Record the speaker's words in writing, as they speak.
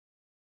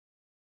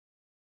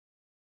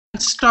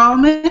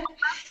installment.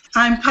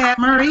 I'm Pat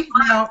Murray.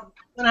 Now,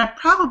 what I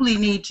probably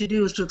need to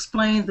do is to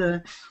explain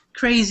the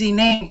crazy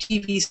name,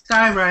 TV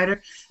Skywriter.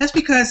 That's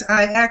because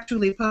I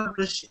actually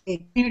publish a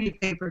community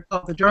paper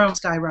called the Durham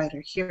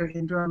Skywriter here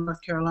in Durham,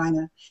 North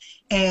Carolina.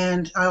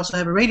 And I also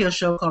have a radio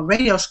show called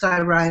Radio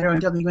Skywriter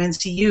on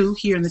WNCU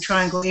here in the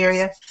Triangle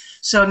area.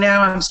 So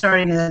now I'm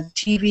starting a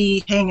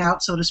TV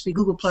hangout, so to speak,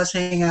 Google Plus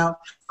hangout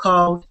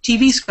called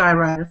TV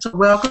Skywriter. So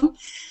welcome.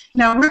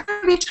 Now we're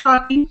going to be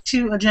talking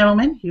to a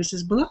gentleman. Here's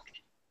his book.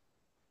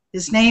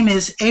 His name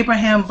is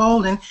Abraham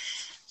Bolden.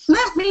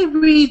 Let me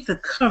read the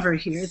cover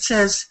here. It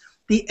says,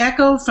 "The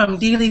Echo from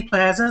Dealey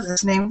Plaza."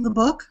 That's the name of the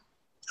book.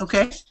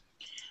 Okay.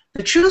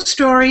 The true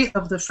story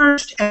of the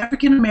first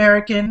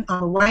African-American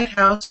on the White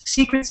House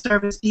Secret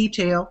Service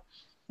detail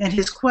and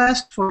his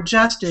quest for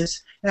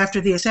justice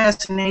after the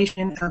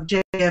assassination of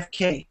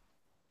JFK.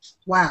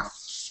 Wow.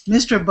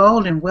 Mr.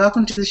 Bolden,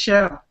 welcome to the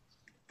show.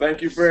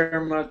 Thank you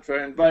very much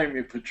for inviting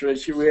me,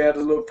 Patricia. We had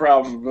a little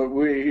problem, but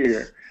we're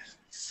here.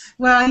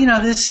 Well, you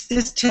know,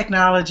 this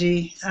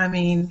technology, I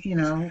mean, you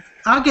know,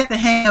 I'll get the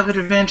hang of it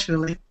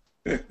eventually.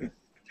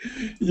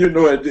 You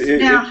know,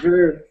 it's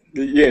very,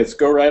 yes,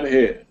 go right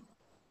ahead.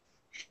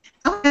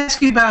 I'll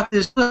ask you about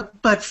this book,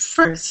 but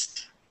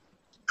first,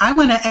 I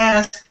want to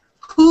ask,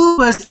 who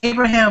was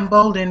Abraham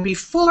Bolden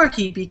before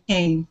he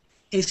became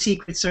a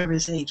Secret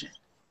Service agent?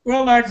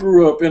 Well, I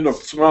grew up in a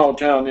small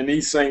town in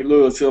East St.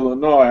 Louis,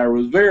 Illinois. I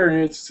was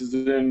very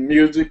interested in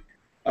music.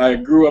 I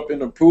grew up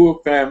in a poor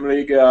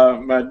family.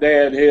 My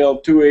dad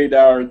held 2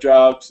 8-hour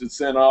jobs to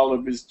send all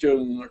of his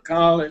children to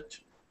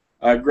college.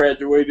 I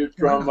graduated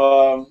from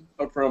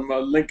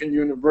Lincoln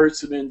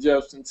University in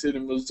Jefferson City,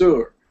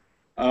 Missouri.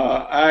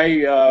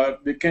 I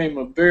became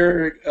a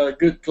very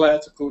good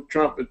classical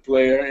trumpet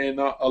player, and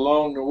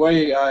along the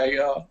way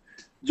I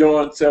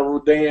joined several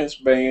dance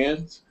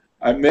bands.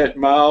 I met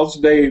Miles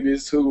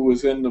Davis, who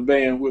was in the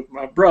band with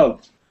my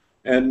brother.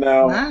 And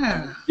now,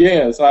 wow.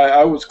 Yes,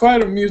 I was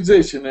quite a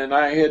musician, and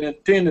I had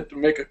intended to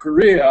make a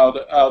career out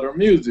of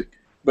music.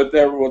 But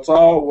there was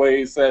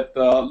always that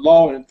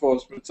law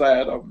enforcement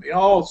side of me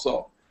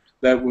also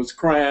that was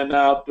crying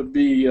out to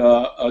be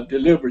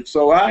delivered.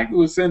 So I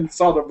was in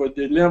sort of a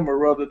dilemma,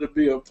 whether to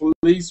be a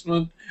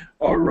policeman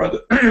or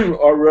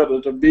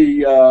rather to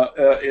be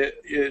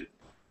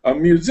a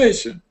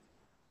musician.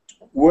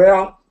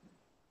 Well,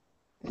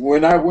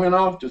 when I went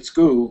off to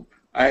school,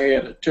 I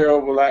had a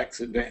terrible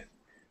accident.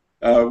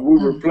 We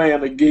were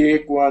playing a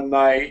gig one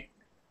night,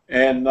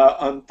 and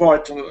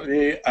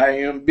unfortunately, I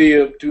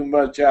imbibed too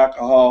much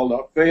alcohol.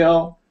 I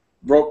fell,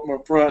 broke my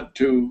front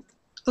tooth,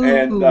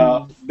 and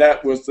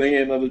that was the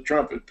end of the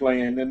trumpet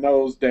playing in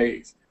those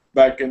days,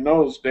 back in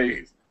those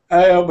days.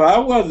 However, I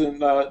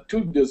wasn't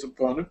too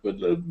disappointed,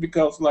 but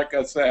because, like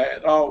I said, I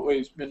had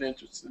always been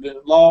interested in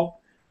law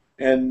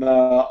and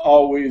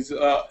always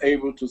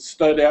able to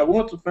study. I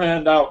want to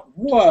find out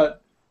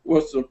what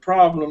was the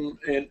problem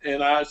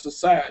in our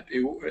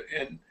society.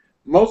 And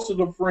most of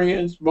the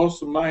friends,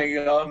 most of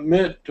my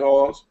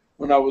mentors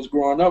when I was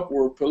growing up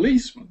were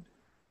policemen.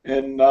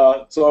 And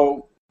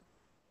so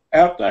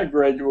after I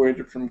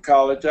graduated from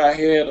college, I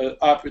had an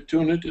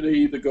opportunity to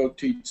either go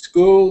teach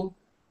school,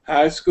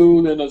 high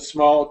school in a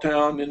small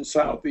town in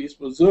southeast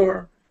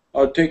Missouri,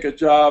 or take a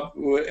job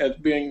as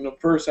being the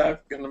first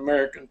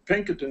African-American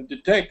Pinkerton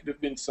detective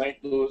in St.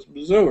 Louis,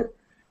 Missouri.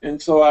 And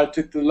so I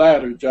took the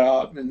latter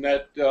job, and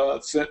that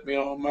sent me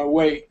on my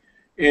way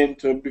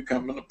into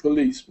becoming a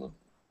policeman.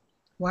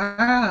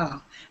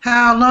 Wow.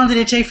 How long did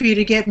it take for you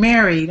to get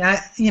married?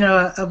 You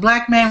know, a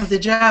black man with a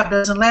job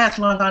doesn't last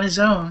long on his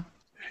own.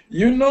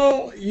 You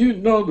know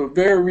the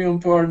very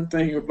important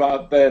thing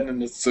about that,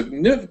 and the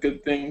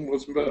significant thing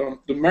was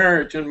the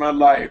marriage in my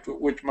life,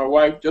 which my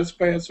wife just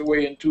passed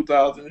away in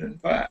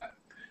 2005.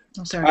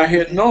 I'm sorry. I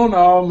had known her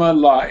all my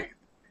life.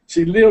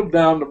 She lived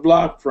down the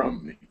block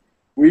from me.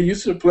 We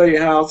used to play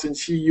house, and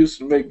she used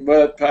to make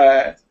mud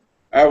pies.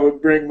 I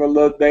would bring my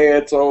little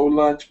dad's old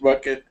lunch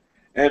bucket,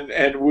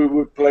 and we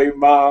would play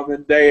mom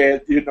and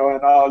dad, you know,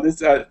 and all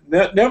this.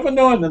 Never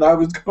knowing that I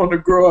was going to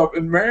grow up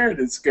and marry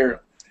this girl.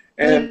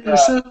 And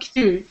so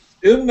cute.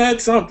 Isn't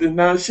that something?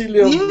 Now, she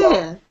lived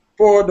about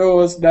 4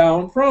 doors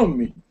down from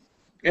me.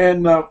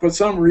 And for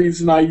some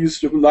reason, I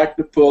used to like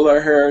to pull her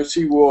hair.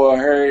 She wore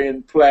her hair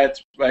in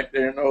plaits back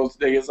there in those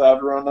days.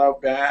 I'd run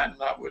up behind,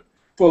 and I would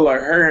pull her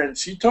hair. And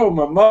she told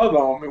my mother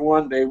on me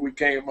one day. We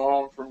came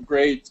home from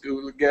grade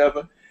school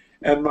together.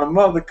 And my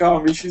mother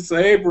called me. She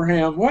said,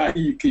 "Abraham, why do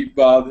you keep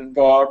bothering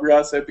Barbara?"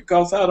 I said,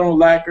 "Because I don't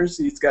like her.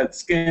 She's got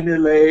skinny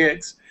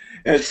legs."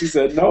 And she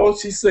said, "No,"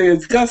 she said,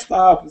 "it's just the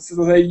opposite."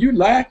 I said, "You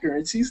like her,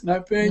 and she's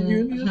not paying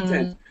you any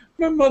attention."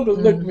 My mother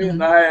looked me in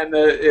the eye at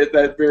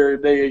that very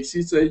day.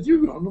 She said,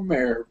 "You're going to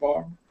marry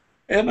Barbara."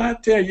 And I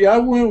tell you, I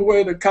went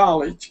away to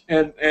college,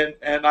 and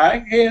I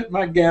had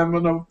my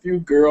gamut of a few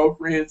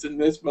girlfriends and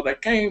this, but I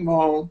came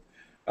home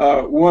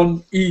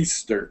one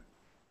Easter.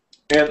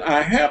 And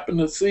I happened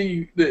to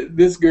see that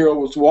this girl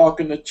was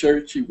walking to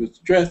church. She was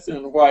dressed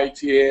in white.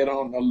 She had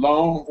on a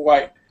long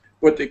white,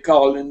 what they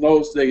call in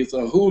those days,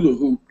 a hula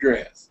hoop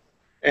dress.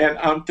 And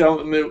I'm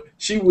telling you,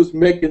 she was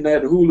making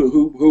that hula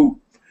hoop hoop.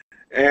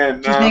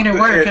 And She's making it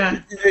work, huh?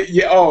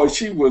 yeah, oh,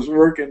 she was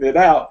working it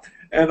out.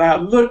 And I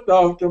looked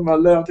off to my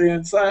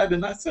left-hand side,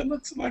 and I said,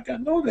 looks like I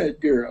know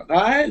that girl. Now,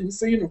 I hadn't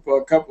seen her for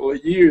a couple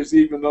of years,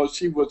 even though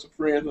she was a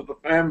friend of the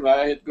family.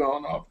 I had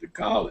gone off to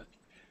college.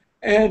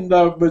 And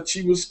but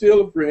she was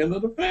still a friend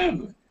of the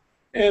family.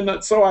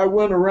 And so I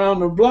went around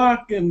the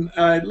block, and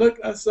I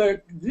looked, I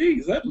said,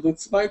 geez, that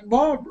looks like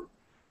Barbara.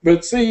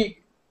 But see,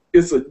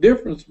 it's a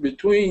difference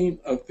between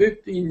a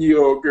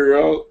 15-year-old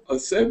girl, a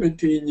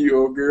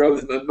 17-year-old girl,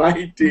 and a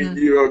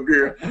 19-year-old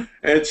girl.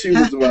 And she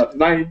was about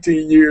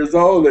 19 years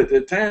old at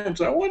the time.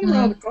 So I went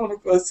around the corner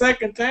for a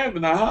second time,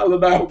 and I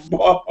hollered out,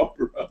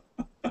 Barbara.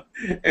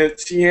 And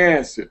she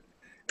answered.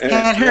 And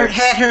had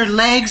her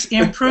legs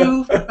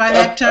improved by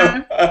that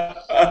time?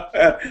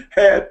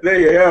 Had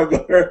they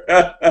ever.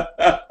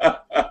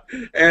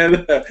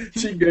 And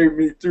she gave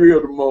me 3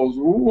 of the most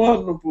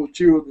wonderful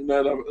children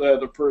that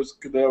a person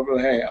could ever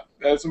have.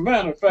 As a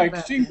matter of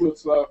fact, she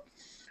was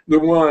the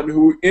one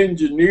who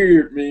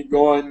engineered me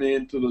going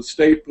into the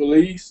state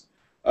police.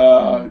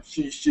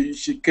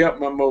 She kept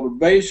my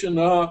motivation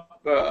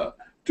up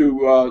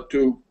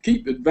to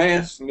keep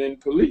advancing in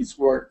police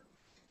work.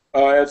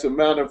 As a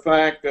matter of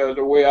fact,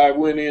 the way I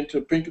went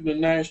into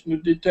Pinkerton National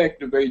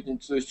Detective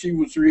Agency, she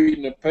was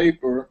reading a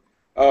paper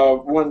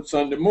one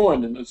Sunday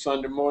morning, a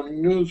Sunday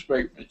morning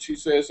newspaper. And she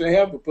says, they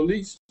have a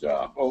police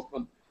job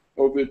open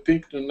over at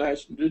Pinkerton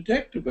National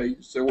Detective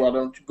Agency. So why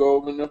don't you go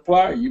over and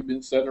apply? You've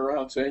been sitting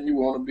around saying you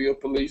want to be a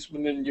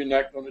policeman and you're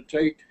not going to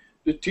take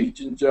the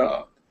teaching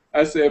job.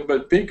 I said,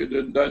 but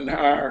Pinkerton doesn't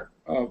hire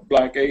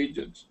black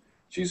agents.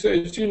 She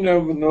says, you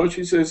never know.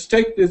 She says,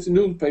 take this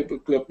newspaper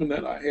clipping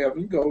that I have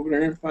and go over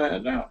there and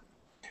find out.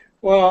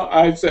 Well,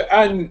 I said,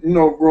 I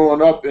know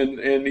growing up in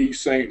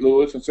East St.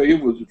 Louis, and say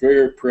it was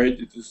very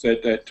prejudiced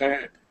at that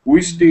time.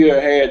 We still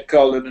had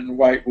colored and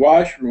white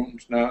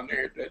washrooms down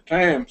there at that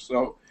time.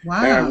 So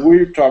and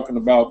we're talking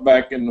about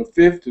back in the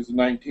 50s,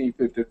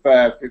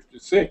 1955,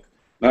 56.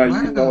 Now,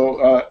 you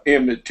know,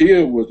 Emmett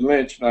Till was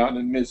lynched down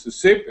in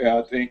Mississippi,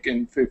 I think,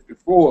 in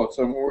 54,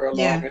 somewhere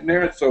along in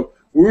there. So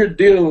we're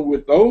dealing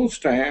with those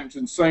times,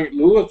 and St.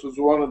 Louis was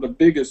one of the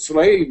biggest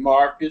slave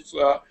markets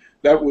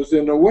that was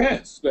in the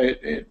West,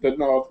 the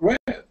Northwest.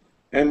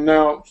 And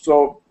now,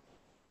 so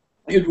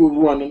it was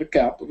one of the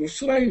capital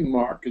slave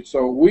markets.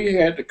 So we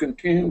had to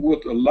contend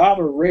with a lot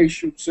of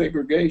racial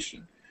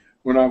segregation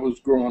when I was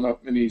growing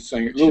up in East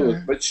St. Louis.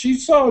 Sure. But she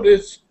saw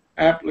this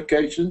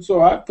application,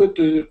 so I put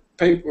the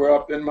paper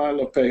up in my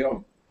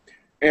lapel.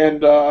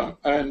 And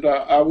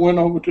I went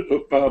over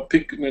to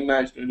Pinkerton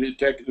National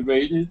Detective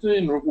Agency,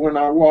 and when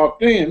I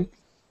walked in,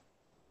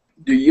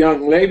 the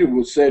young lady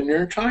was sitting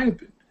there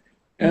typing.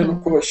 And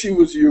of course, she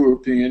was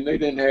European. They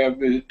didn't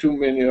have too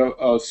many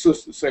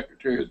assistant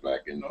secretaries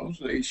back in those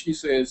days. She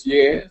says,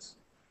 yes,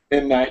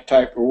 in that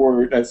type of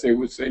word, as they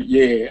would say,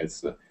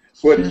 yes.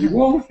 What do you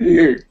want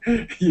here?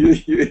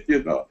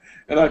 you know.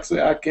 And I said,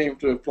 I came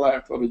to apply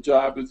for the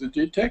job as a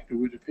detective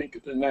with the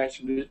Pinkerton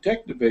National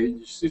Detective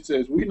Agency. She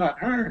says, we're not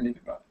hiring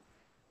anybody.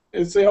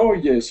 And say, oh,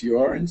 yes, you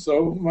are. And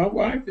so my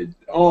wife had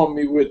armed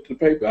me with the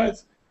paper.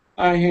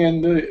 I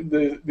hand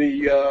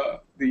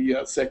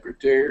the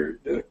secretary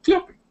the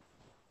clipping.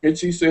 And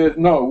she said,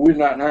 no, we're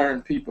not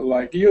hiring people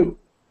like you.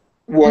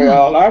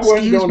 Well, I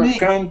wasn't going to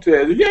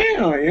contest.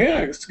 Yeah,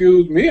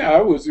 excuse me.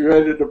 I was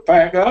ready to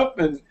pack up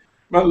and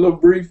my little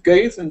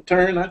briefcase and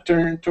I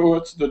turned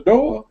towards the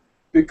door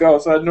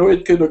because I know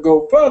it could have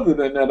go further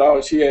than that.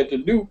 All she had to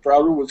do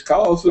probably was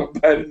call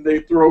somebody and they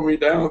throw me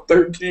down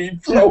 13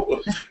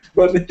 floors.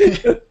 but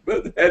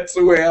that's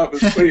the way I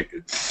was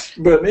thinking.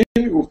 But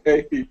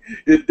anyway,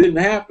 it didn't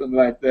happen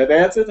like that.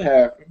 As it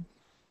happened,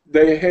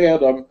 they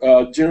had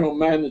a general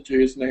manager.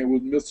 His name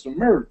was Mr.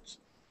 Mertz.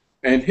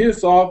 And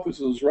his office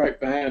was right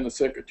behind the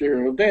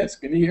secretarial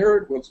desk. And he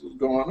heard what was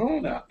going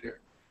on out there.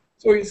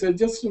 So he said,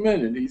 just a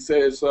minute. He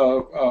says,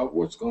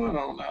 what's going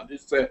on out there?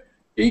 He said,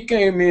 he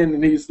came in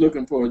and he's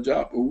looking for a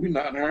job, but we're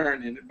not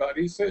hiring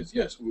anybody. He says,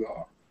 yes, we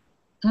are.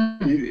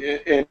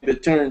 And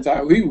it turns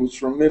out he was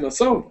from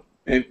Minnesota.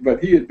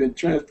 But he had been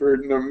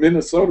transferred.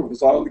 Minnesota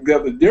was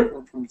altogether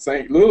different from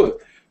St. Louis.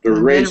 The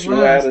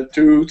racial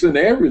attitudes and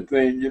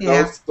everything, you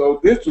know. So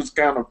this was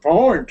kind of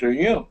foreign to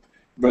him.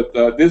 But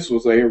this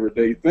was an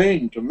everyday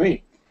thing to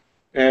me.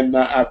 And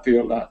I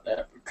filled out the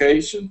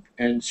application.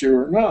 And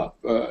sure enough,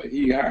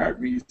 he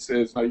hired me. He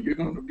says, now you're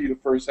going to be the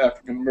first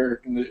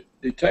African-American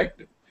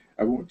detective.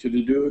 I want you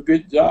to do a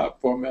good job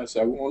for me. I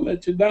said, I won't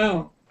let you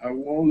down. I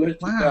won't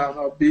let you down.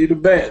 I'll be the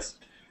best.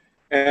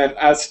 And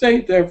I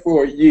stayed there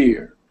for a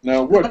year.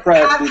 Now, what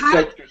private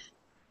detective?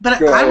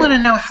 But I want to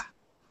know,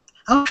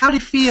 how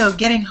did it feel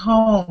getting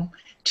home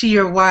to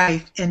your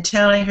wife and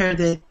telling her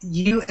that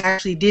you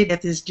actually did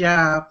get this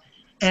job,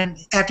 and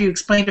after you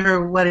explained to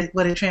her what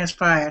it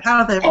transpired?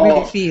 How did that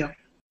really feel?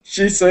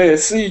 She said,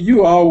 see,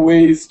 you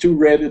always too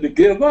ready to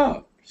give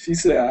up. She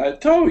said, I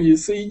told you,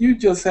 see, you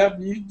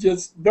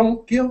just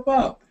don't give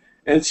up.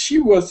 And she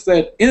was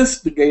that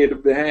instigator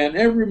behind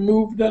every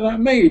move that I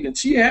made. And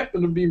she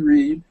happened to be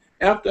reading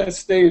after I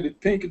stayed at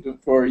Pinkerton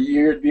for a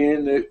year,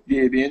 then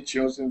did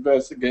insurance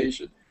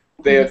investigation,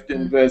 theft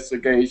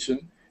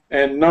investigation,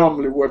 and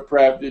normally what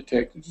private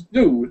detectives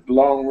do with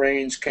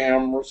long-range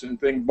cameras and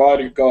things,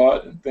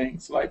 bodyguard and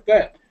things like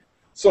that.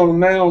 So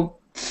now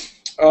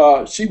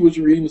she was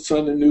reading the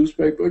Sunday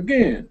newspaper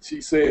again.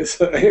 She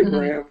says,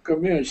 Abraham,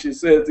 come in. She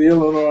says, the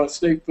Illinois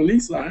State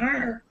Police are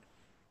hired.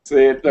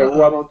 Said,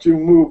 why don't you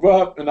move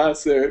up? And I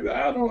said,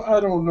 I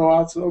don't know.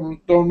 I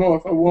don't know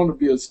if I want to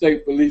be a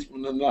state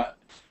policeman or not.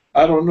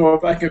 I don't know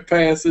if I can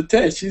pass the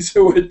test. She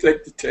said, we'll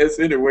take the test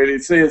anyway. They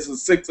say it's a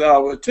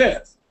 6-hour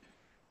test.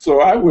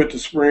 So I went to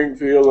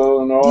Springfield,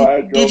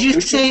 Illinois. Did you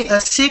say a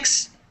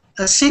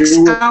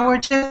 6-hour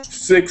test?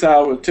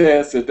 6-hour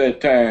test at that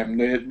time.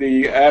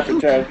 The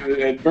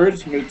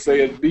advertisement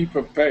said, be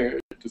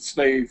prepared to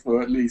stay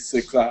for at least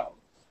 6 hours.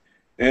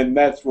 And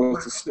that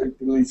was the state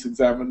police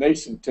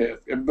examination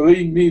test. And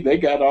believe me, they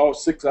got all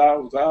 6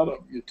 hours out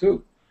of you,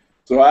 too.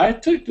 So I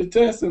took the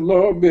test, and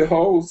lo and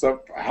behold,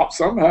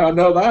 somehow or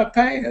another, I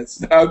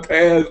passed. I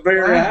passed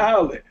very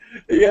highly.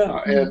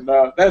 Yeah, and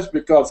that's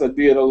because I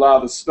did a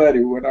lot of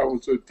study when I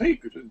was with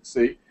Pinkerton,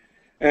 see.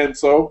 And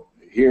so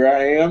here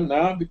I am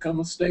now, I've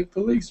become a state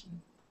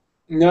policeman.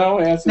 Now,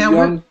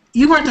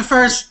 you weren't the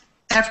first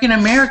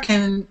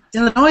African-American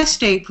Illinois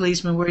state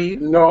policeman, were you?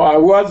 No, I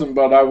wasn't,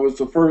 but I was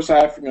the first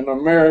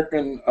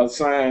African-American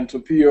assigned to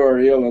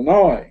Peoria,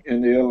 Illinois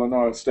in the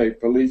Illinois State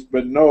Police.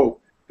 But no,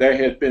 there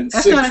had been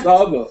six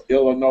other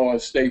Illinois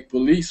state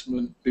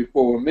policemen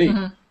before me.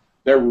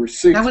 There were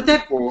six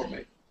before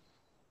me.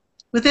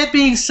 With that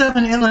being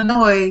Southern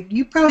Illinois,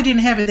 you probably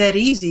didn't have it that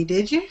easy,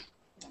 did you?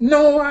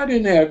 No, I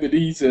didn't have it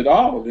easy at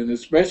all, and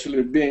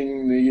especially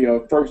being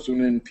the first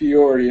one in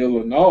Peoria,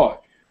 Illinois,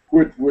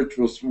 which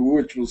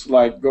was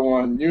like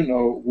going,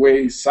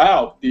 way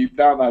south, deep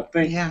down. I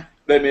think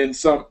that in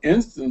some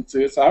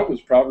instances, I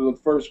was probably the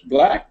first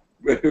black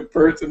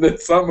person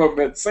that some of them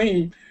had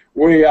seen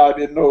way out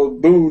in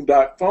those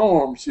boondock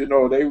farms.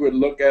 They would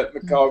look at me,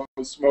 call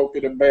me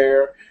Smokey the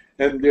Bear,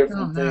 and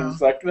different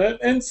things like that,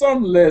 and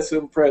some less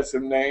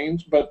impressive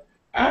names. But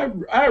I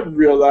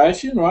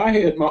realized, I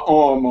had my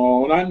arm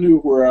on. I knew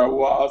where I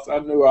was. I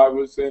knew I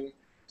was in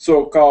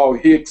so-called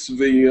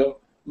Hicksville,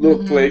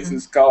 little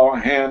places called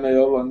Hannah,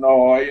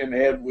 Illinois, and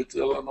Edwards,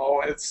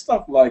 Illinois, and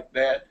stuff like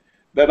that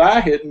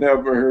I had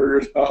never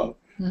heard of.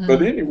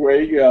 But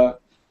anyway,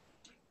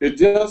 it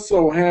just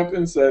so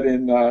happens that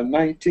in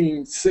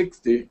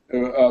 1960,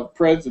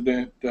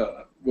 President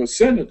was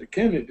Senator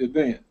Kennedy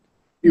then.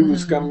 He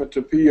was coming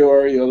to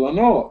Peoria,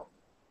 Illinois.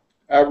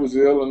 I was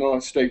the Illinois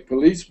state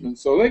policeman,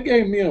 so they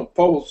gave me a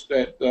post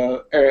at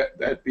the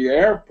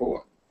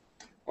airport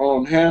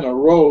on Hannah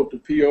Road to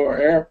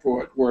Peoria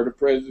Airport, where the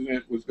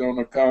president was going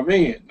to come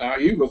in. Now,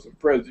 he wasn't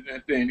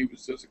president then, he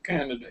was just a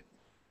candidate.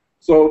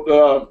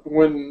 So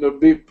when the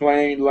big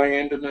plane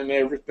landed and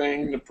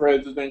everything, the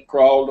president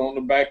crawled on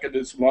the back of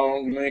this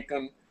long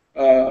Lincoln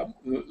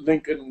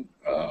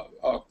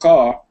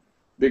car,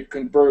 big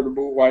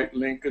convertible, white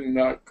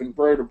Lincoln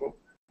convertible.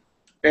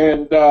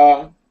 And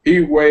he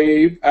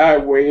waved, I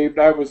waved,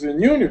 I was in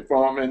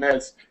uniform, and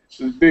as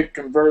this big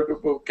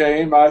convertible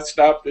came, I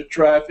stopped the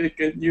traffic,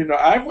 and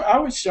I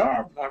was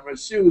sharp in my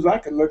shoes. I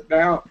could look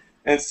down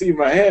and see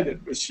my head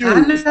in my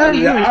shoes.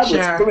 I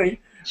was clean.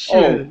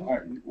 Sure. Oh,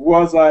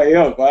 was I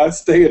ever? I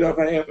stayed up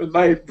half a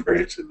night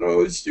brushing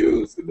those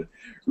shoes and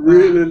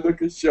really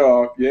looking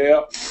sharp,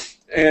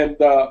 And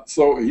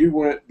so he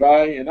went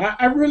by, and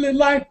I really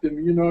liked him.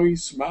 He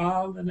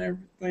smiled and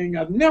everything.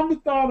 I never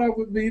thought I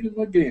would meet him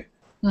again.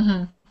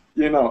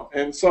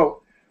 And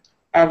so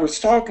I was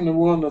talking to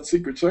one of the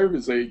Secret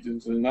Service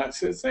agents, and I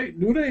said, "Say,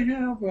 do they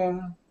have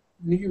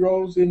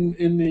Negroes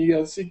in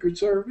the Secret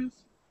Service?"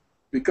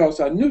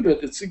 Because I knew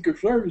that the Secret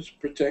Service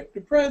protect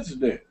the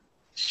president.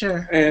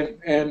 Sure.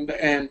 And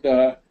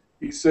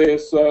he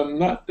says,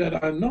 "Not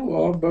that I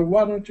know of, but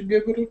why don't you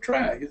give it a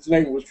try?" His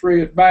name was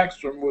Fred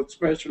Backstrom, was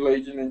special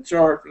agent in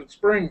charge in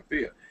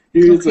Springfield.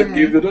 He was to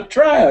give it a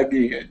try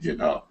again,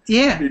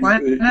 Yeah, why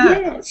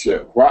not? Yeah,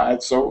 sure. Why?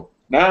 So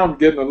now I'm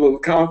getting a little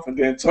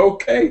confidence.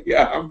 Okay,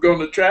 I'm going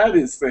to try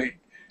this thing.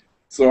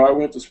 So I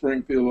went to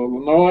Springfield,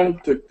 Illinois,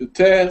 took the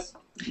test.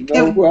 Can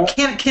I butt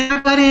in?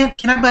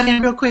 Can I butt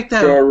in real quick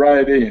though? Go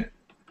right in.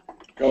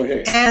 Go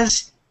ahead.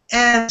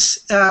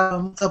 As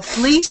a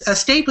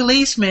state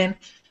policeman,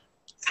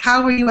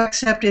 how were you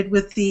accepted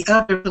with the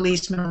other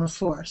policemen on the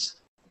force?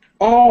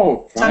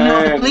 Oh, fine. So I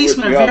know the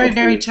policemen are very,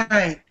 very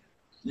tight.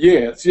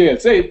 Yes.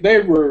 They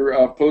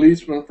were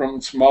policemen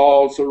from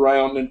small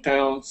surrounding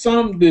towns.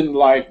 Some didn't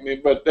like me,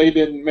 but they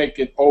didn't make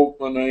it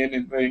open or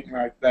anything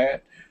like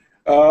that.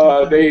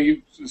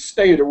 They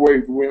stayed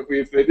away.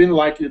 If they didn't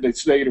like you, they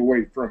stayed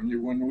away from you.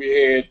 When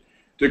we had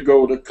to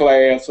go to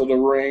class or the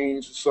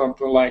range or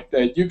something like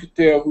that, you could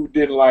tell who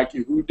didn't like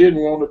you, who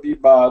didn't want to be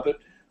bothered.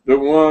 The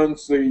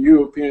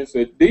Europeans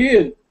that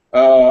did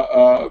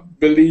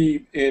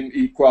believe in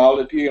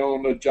equality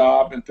on the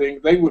job and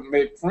things, they would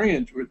make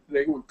friends with.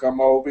 They would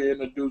come over,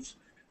 introduce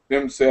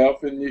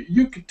themselves, and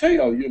you could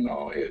tell,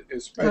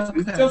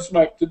 especially it's just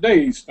like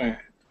today's time.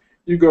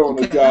 You go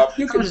on a job,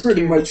 you I can was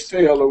pretty curious. much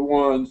tell the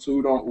ones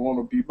who don't want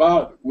to be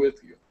bothered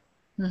with you.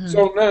 Mm-hmm.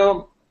 So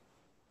now,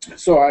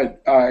 so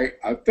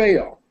I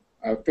failed.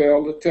 I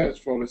failed the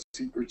test for the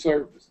Secret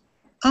Service.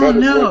 Oh, But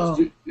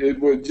no. it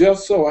would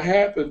just so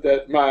happen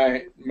that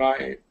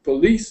my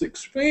police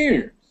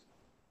experience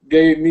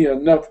gave me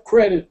enough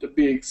credit to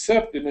be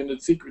accepted in the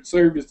Secret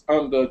Service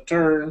under a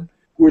term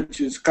which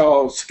is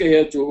called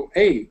Schedule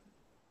A.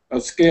 A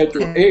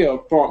Schedule A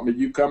appointment.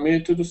 You come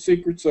into the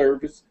Secret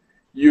Service,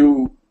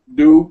 you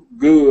do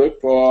good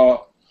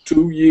for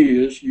 2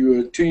 years,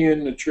 you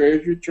attend the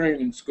Treasury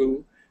Training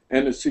School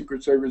and the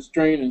Secret Service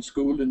Training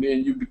School, and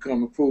then you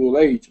become a full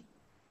agent.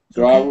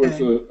 So I was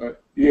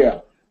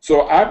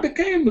So I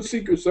became a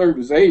Secret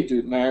Service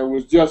agent. Now, it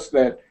was just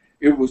that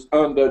it was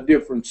under a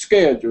different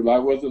schedule. I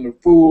wasn't a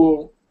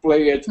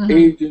full-fledged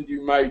agent,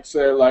 you might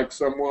say, like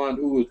someone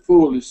who was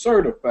fully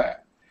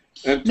certified.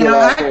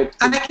 Now,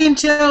 I can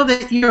tell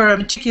that you're a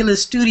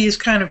meticulous, studious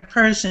kind of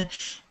person.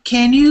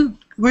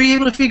 Were you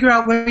able to figure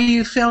out where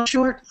you fell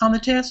short on the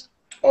test?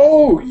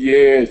 Oh,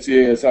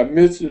 yes. I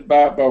missed it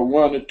by about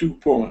 1 or 2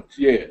 points.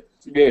 Yes.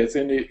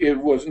 And it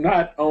was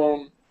not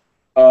on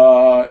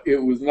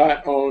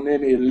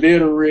any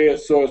literary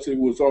source. It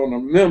was on a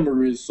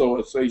memory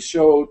source. They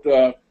showed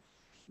a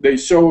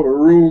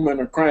room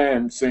and a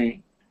crime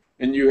scene,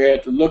 and you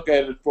had to look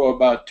at it for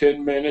about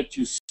 10 minutes.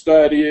 You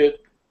study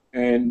it,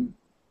 and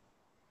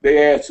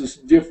they asked us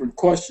different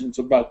questions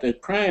about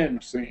that crime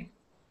scene.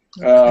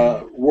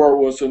 Where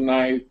was the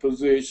knife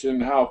position?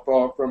 How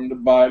far from the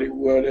body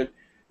was it?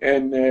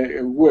 And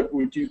what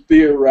would you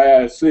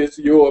theorize? It's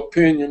your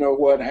opinion of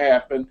what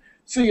happened.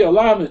 See, a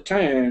lot of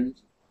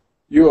times,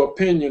 your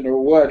opinion of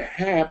what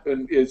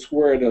happened is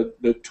where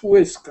the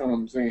twist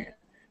comes in.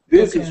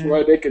 This is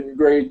where they can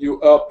grade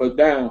you up or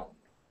down.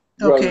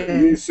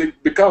 You see,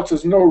 because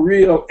there's no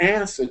real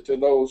answer to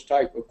those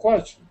type of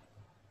questions.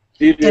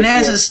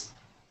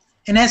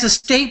 And as a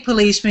state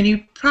policeman,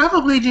 you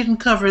probably didn't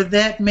cover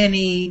that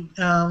many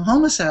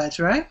homicides,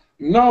 right?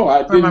 No,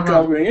 I didn't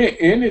cover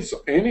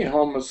any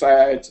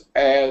homicides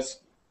as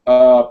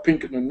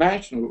Pinkerton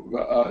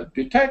National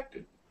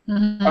detective.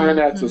 And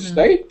as a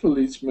state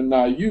policeman,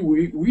 now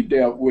we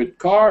dealt with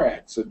car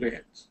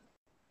accidents.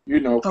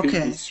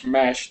 People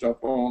smashed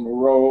up on the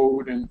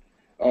road and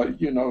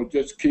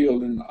just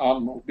killed in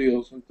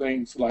automobiles and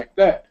things like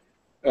that.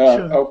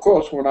 Of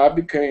course, when I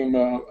became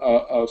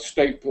a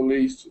state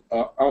police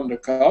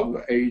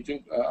undercover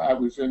agent, I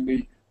was in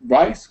the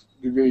Vice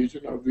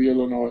Division of the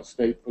Illinois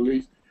State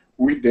Police.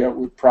 We dealt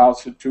with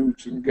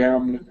prostitutes and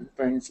gambling and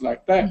things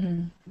like that.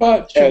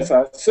 But as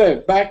I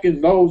said, back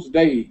in those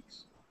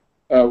days,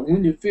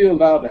 when you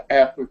filled out an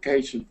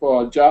application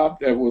for a job,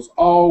 there was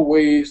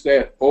always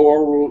that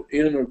oral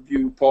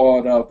interview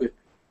part of it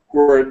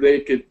where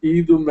they could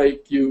either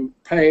make you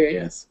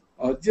pass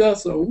or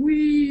just a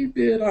wee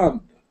bit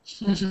under,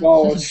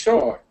 fall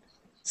short.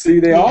 See,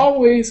 they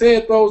always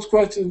had those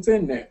questions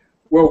in there.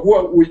 Well,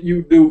 what would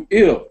you do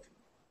if?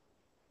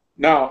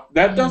 Now,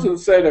 that doesn't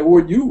say that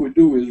what you would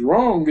do is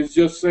wrong. It's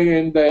just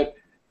saying that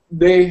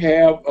they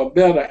have a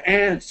better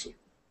answer.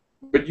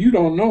 But you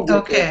don't know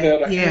what that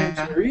better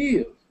answer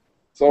is.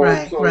 So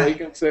they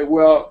can say,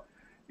 well,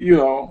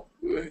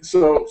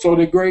 so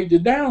they grade you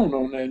down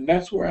on that. And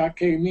that's where I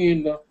came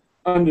in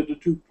under the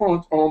 2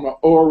 points on the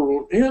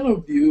oral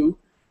interview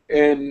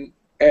and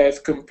as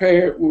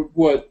compared with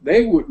what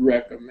they would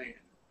recommend.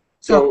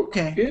 So,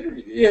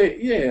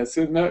 yes,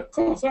 and of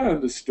course I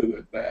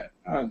understood that.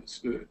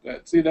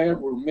 See, there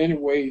were many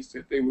ways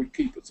that they would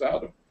keep us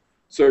out of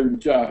certain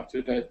jobs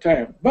at that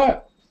time.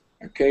 But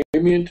I came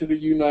into the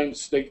United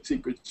States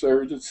Secret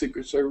Service. The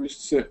Secret Service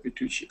sent me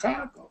to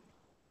Chicago.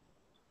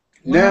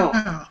 Wow.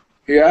 Now,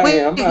 here I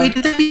am.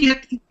 You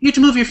had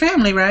to move your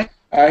family, right?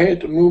 I had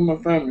to move my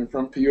family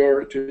from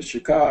Peoria to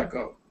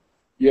Chicago.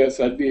 Yes,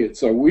 I did.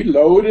 So we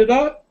loaded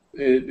up.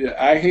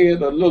 I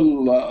had a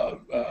little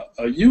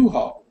a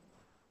U-Haul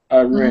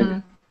I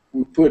rented.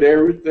 We put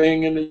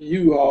everything in the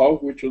U-Haul,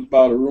 which was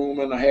about a room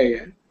and a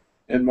half.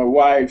 And my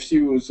wife,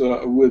 she was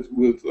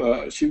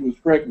she was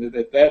pregnant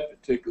at that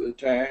particular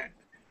time,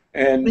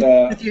 and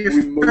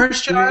we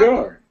moved to New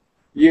York.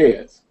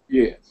 Yes.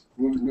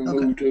 We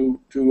moved to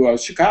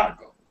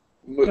Chicago.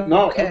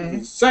 No, that was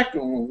the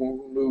second one when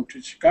we moved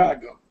to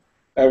Chicago.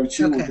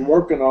 She was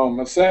working on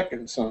my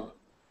second son,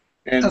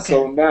 and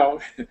so now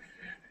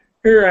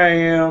here I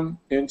am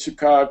in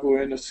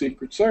Chicago in the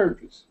Secret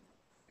Service.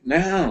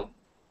 Now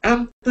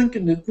I'm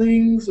thinking that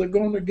things are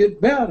going to get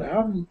better.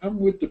 I'm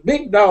with the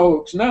big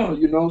dogs now,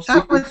 I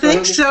would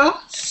think so.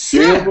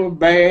 Silver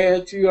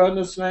badge, you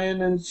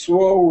understand, and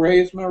swore,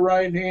 raise my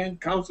right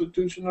hand,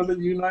 Constitution of the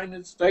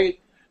United States.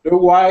 The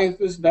wife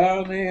is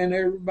down there and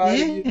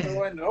everybody, and I'm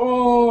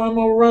going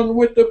to run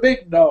with the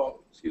big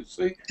dogs, you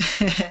see.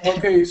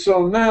 Okay,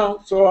 so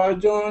I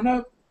join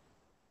up,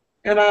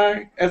 and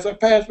as I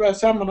pass by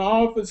some of the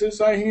offices,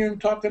 I hear him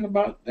talking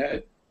about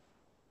that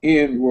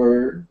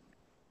N-word.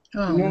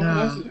 Oh, no.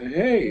 I said,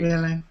 hey,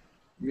 really? I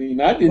mean,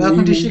 I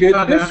didn't even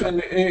get this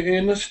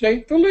in the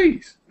state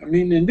police. I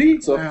mean, and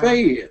these are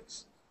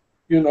feds.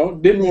 you know,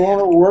 didn't want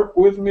to work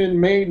with me and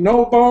made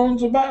no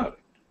bones about it.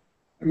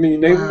 I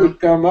mean, they would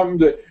come up and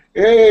say,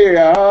 hey,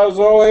 how's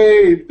old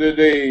Abe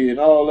today, and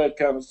all that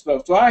kind of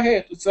stuff. So I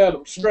had to set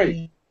them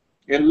straight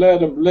and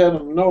let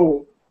them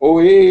know,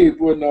 old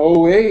Abe wasn't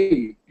old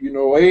Abe. You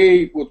know,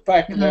 Abe was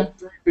packing that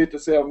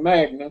 357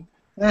 Magnum,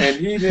 and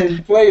he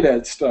didn't play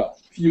that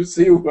stuff. You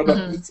see what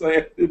I'm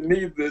saying?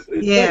 Neither.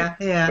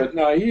 But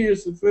now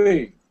here's the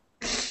thing.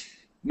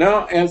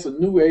 Now, as a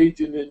new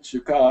agent in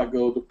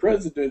Chicago, the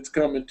president's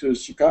coming to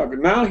Chicago.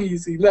 Now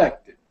he's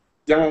elected.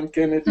 John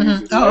Kennedy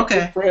is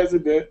elected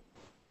president.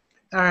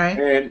 All right.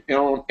 And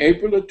on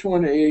April the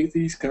 28th,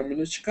 he's coming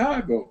to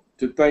Chicago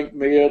to thank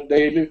Mayor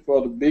Dealey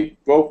for the big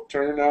vote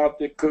turnout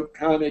that Cook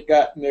County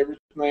got and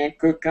everything.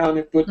 Cook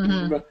County put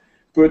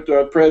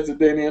the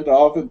president into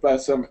office by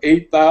some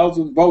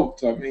 8,000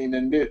 votes. I mean,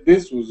 and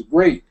this was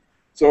great.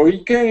 So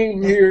he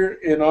came here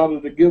in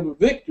order to give a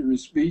victory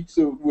speech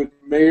with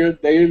Mayor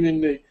Dealey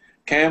and the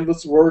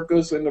canvass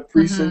workers and the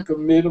precinct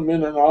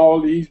committeemen and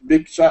all these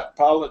big shot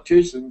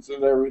politicians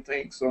and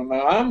everything. So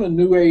now I'm a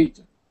new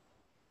agent.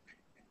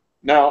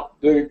 Now,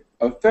 the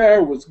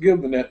affair was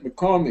given at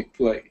McCormick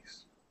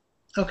Place.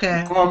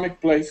 Okay. McCormick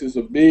Place is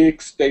a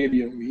big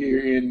stadium here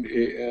in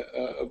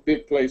a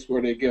big place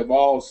where they give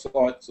all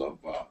sorts of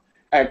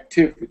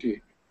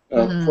activity,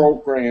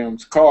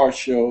 programs, car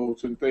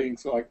shows, and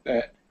things like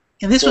that.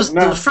 And this was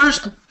the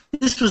first.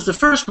 This was the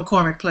first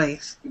McCormick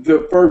Place.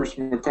 The first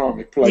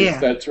McCormick Place. Yeah.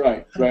 That's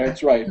right.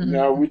 That's right.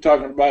 Now we're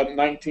talking about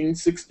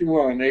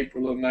 1961,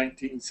 April of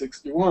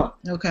 1961.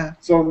 Okay.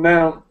 So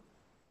now,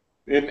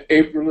 in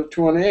April of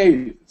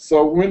 28th.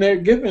 So when they're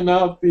giving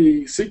out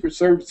the Secret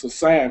Service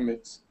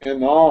assignments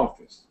in the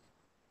office,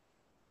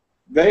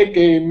 they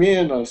gave me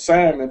an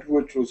assignment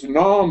which was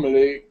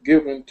normally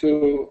given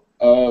to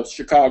a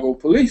Chicago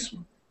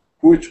policeman,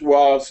 which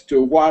was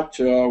to watch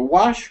a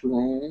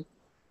washroom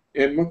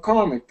in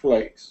McCormick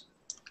Place.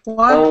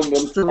 On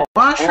the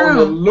washroom? On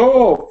the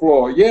lower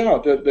floor, yeah,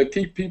 to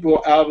keep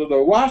people out of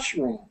the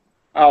washroom,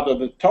 out of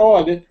the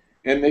toilet,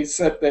 and they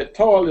set that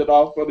toilet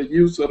off for the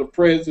use of the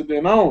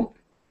president only.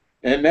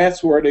 And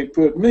that's where they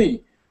put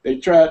me. They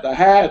tried to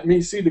hide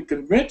me. See, the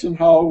convention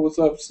hall was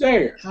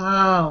upstairs. Oh,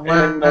 wow.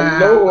 And the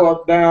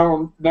lower,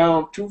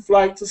 down 2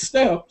 flights of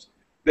steps,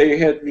 they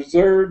had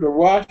reserved the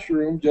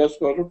washroom just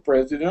for the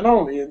president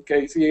only in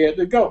case he had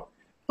to go.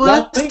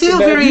 Well, that's still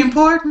very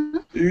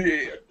important.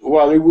 Yeah,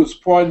 well, it was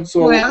important.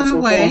 So, well, in a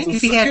way,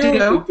 if he had to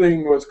go, the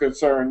thing was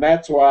concerned.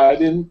 That's why I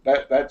didn't.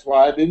 That's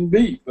why I didn't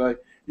beef.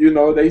 But you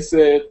know, they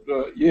said,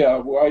 yeah,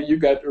 well, you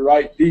got the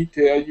right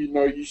detail. You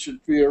know, you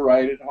should feel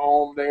right at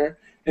home there.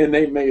 And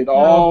they made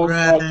all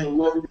sorts of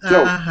little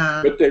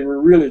jokes, but they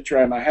were really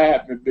trying to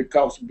hide me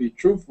because, to be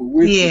truthful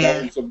with you,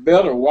 there was a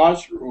better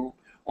washroom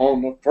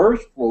on the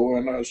first floor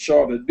and a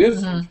shorter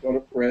distance for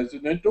the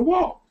president to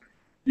walk.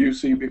 You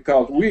see,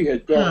 because we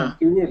had gone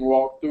through and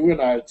walked through,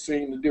 and I had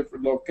seen the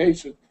different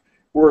locations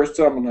where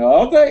some of the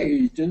other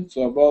agents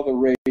of other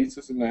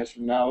races and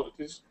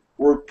nationalities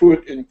were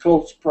put in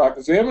close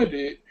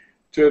proximity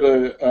to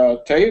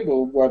the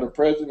table where the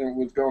president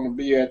was going to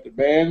be at the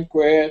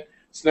banquet,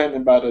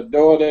 standing by the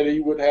door that he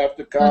would have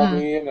to come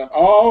in, and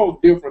all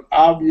different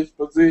obvious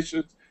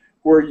positions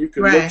where you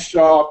can look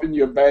sharp and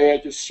your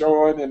badge is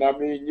showing. And I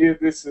mean,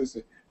 this is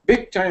a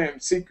big-time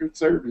Secret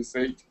Service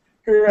agent.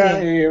 Here I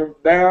am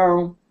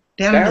down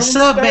in the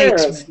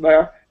sub-basement.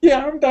 Now.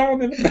 Yeah, I'm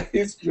down in the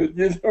basement,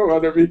 you know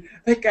what I mean?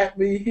 They got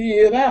me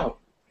hid out.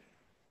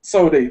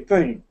 So they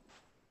think.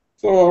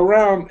 So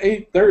around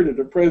 8:30,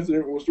 the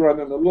president was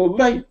running a little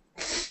late.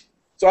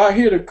 So I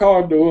hear the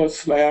car door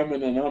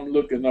slamming, and I'm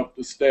looking up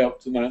the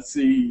steps, and I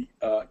see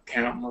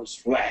cameras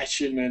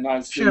flashing, and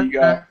I see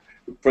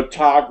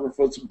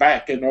photographers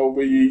backing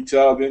over each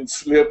other and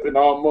slipping,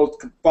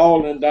 almost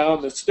falling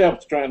down the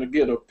steps trying to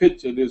get a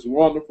picture of this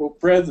wonderful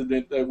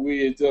president that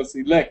we had just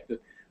elected,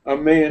 a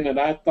man that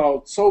I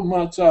thought so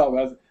much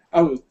of.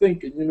 I was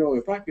thinking, you know,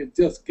 if I could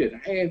just get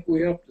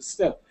halfway up the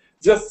steps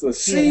just to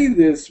see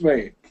this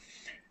man.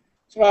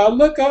 So I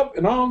look up,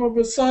 and all of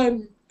a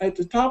sudden, at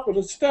the top of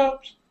the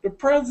steps, the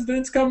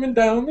president's coming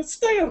down the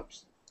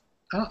steps.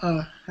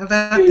 How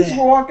about He's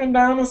walking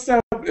down the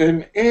steps,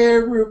 and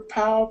every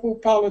powerful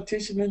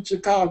politician in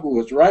Chicago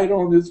is right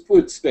on his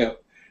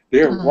footsteps.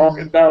 They're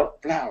walking down,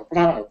 plow,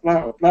 plow,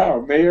 plow,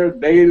 plow. Mayor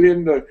Dealey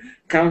and the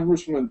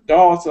Congressman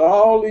Dawson,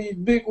 all these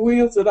big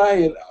wheels that I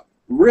had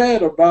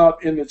read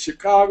about in the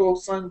Chicago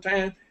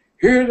Sun-Times.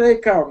 Here they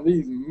come,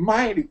 these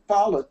mighty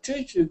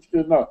politicians,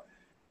 you know.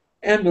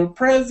 And the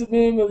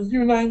president of the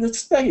United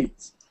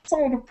States.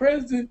 So the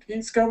president,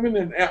 he's coming,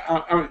 and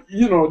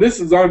you know, this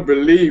is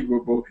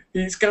unbelievable.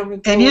 He's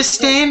coming. And you're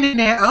standing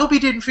there. I hope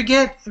you didn't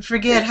forget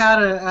how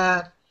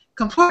to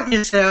comport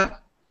yourself.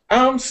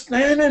 I'm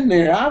standing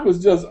there. I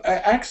was just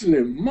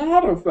actually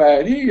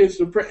mortified. He is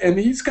the and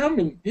he's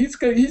coming. He's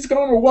going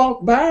to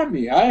walk by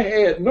me. I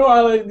had no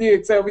idea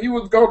except he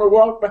was going to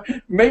walk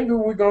by. Maybe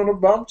we're going to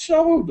bump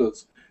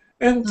shoulders.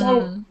 And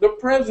so the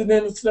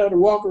president, instead of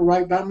walking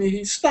right by me,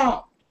 he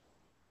stopped.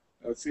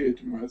 I said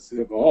to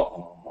myself,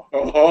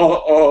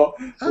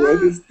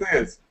 what is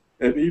this?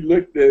 And he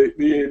looked at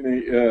me in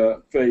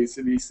the face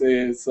and he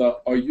says,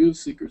 are you a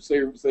Secret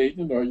Service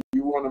agent or are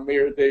you one of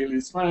Mayor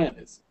Daley's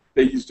finest?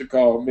 They used to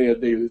call Mayor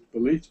Daley's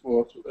police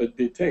force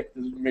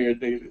detectives Mayor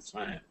Daley's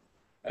finest.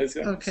 I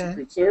said, I'm a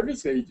Secret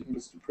Service agent,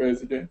 Mr.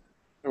 President.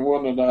 And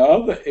one of the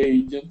other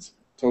agents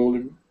told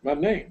him my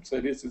name.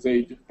 Said, this is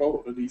Agent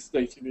Bolden. He's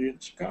stationed here in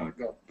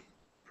Chicago.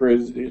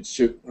 President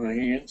shook my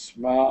hand,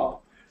 smiled.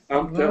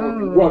 I'm telling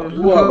you, what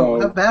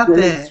a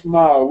great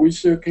smile. We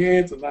shook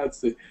hands, and I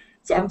said,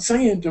 so I'm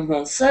saying to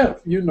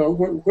myself, you know,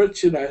 what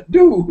should I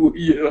do,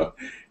 you know?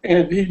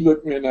 And he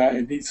looked me in the eye,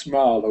 and he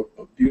smiled,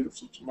 a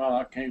beautiful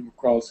smile came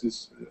across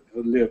his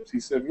lips. He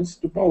said,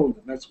 Mr.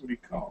 Bolden, that's what he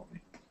called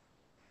me.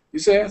 He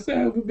said, has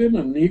there ever been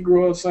a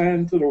Negro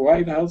assigned to the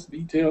White House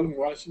detail in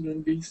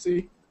Washington,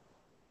 D.C.?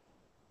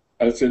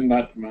 I said,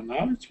 not to my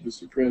knowledge,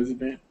 Mr.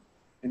 President.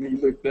 And he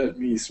looked at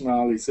me, he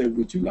smiled, he said,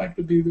 would you like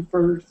to be the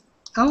first?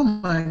 Oh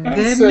my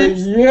goodness. I said,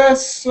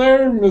 yes,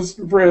 sir,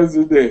 Mr.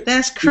 President.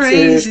 That's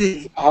crazy.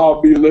 He said,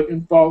 I'll be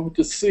looking forward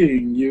to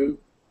seeing you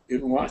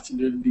in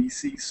Washington,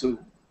 D.C. soon.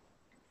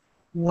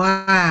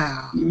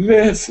 Wow.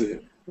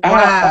 Listen, wow.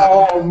 I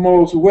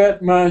almost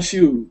wet my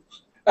shoes.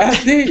 I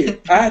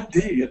did.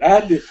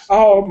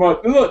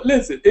 Almost. Look,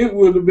 listen, it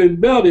would have been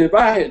better if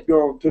I had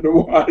gone to the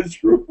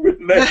washroom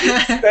and let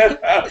it stand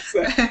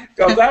outside,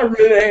 because I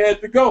really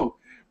had to go.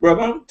 But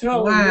I'm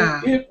telling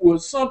you, it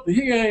was something.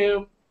 Here I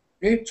am.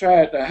 He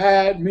tried to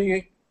hide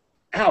me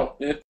out.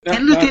 And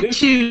look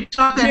at you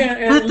talking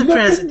with the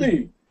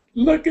president.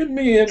 Look at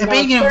me. And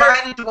being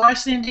invited to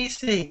Washington,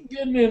 D.C.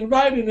 Getting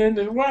invited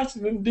into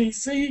Washington,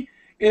 D.C.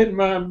 in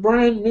my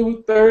brand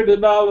new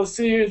 $30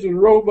 Sears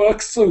and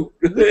Roebuck suit.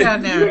 You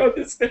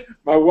understand?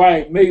 My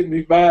wife made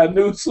me buy a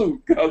new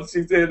suit because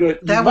she said,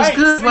 that was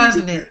good,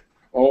 wasn't it?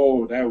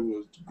 Oh, that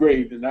was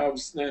great. And I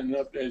was standing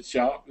up there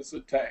sharp as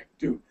a tack,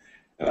 too.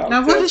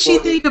 Now, what did she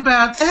think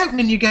about that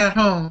when you got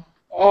home?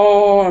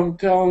 Oh, I'm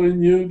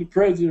telling you, the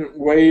president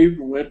waved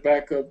and went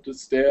back up the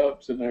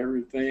steps and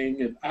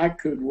everything, and I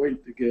couldn't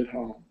wait to get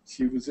home.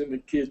 She was in the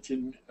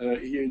kitchen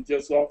here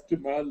just off to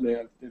my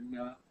left, and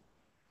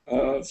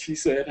she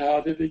said, how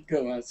did it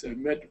go? I said, I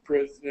met the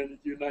president of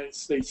the United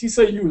States. She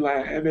said, you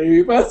lying,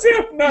 Abe. I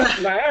said, I'm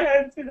not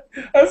lying.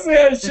 I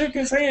said, I shook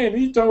his hand.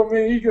 He told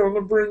me he's going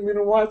to bring me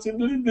to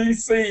Washington,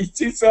 D.C.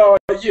 She said, oh,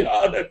 you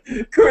ought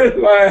to quit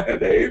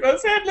lying, Abe. I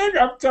said, look,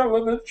 I'm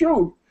telling the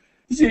truth.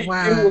 It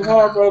was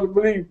hard for her to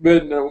believe,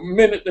 but the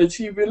minute that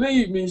she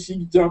believed me,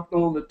 she jumped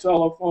on the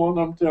telephone.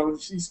 I'm telling you,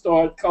 she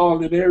started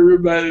calling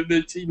everybody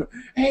that she know.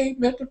 Hey,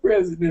 met the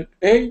president.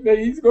 Hey, man,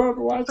 he's going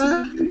to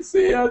Washington,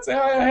 D.C. I said,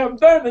 I haven't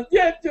done it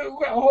yet.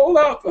 Well, hold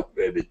up a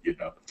minute, you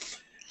know.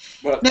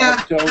 But now,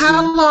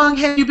 how long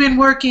have you been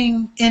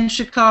working in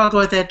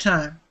Chicago at that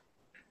time?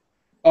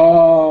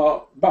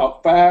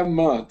 About 5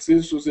 months.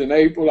 This was in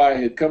April. I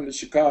had come to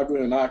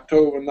Chicago in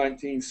October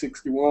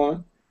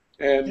 1961.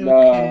 And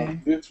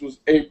this was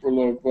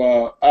April of,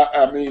 I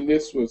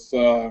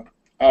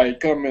had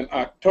come in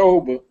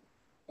October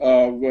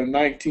of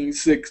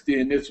 1960,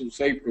 and this was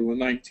April of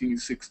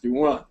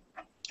 1961.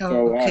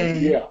 So,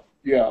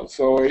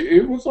 so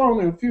it was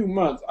only a few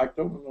months,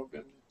 October,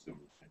 November,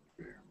 December,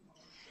 January.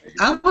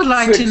 I would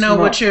like to know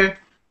what did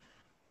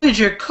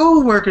your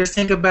co-workers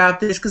think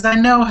about this, because I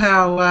know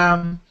how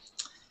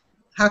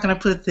can I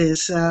put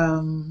this,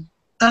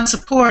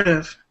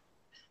 unsupportive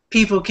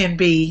people can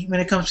be when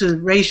it comes to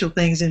racial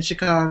things in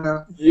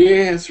Chicago.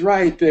 Yes,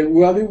 right.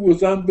 Well, it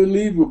was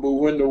unbelievable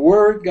when the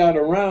word got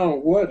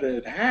around what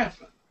had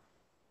happened.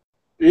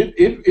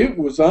 It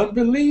was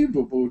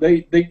unbelievable.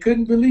 They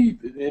couldn't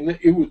believe it, and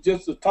it was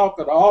just the talk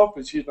of the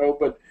office, you know.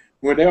 But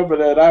whenever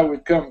that I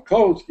would come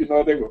close, you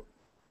know, they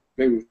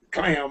would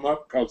clam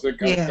up because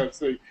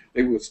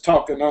they was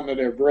talking under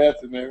their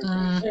breath and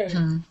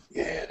everything.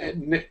 Yeah, that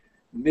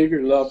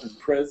nigger loving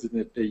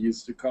president they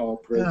used to call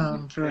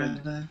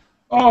president.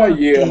 Oh,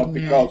 yeah,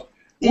 because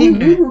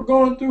we were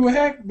going through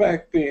heck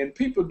back then.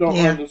 People don't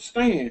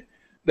understand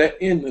that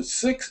in the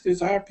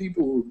 60s, our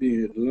people were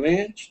being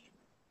lynched,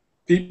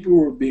 people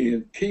were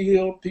being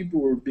killed, people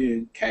were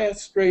being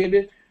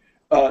castrated.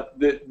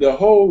 The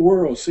whole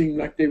world seemed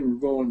like they were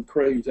going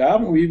crazy. I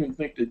don't even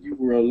think that you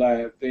were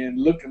alive then,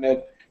 looking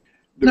at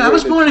the I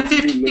was born in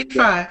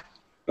 1955.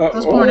 I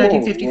was born in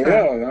 1955.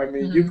 Well, I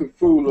mean, you could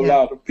fool a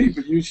lot of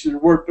people. You should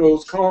work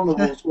those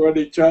carnivals where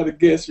they try to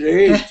guess your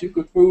age. You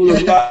could fool a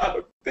lot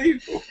of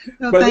people.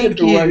 Well, but thank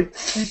anyway,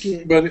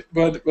 you. But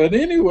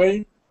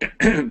anyway,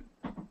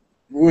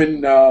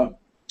 when the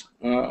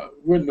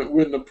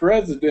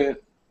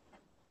president,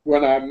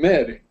 when I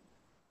met him,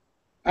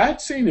 I'd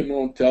seen him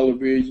on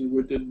television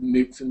with the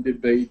Nixon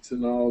debates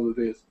and all of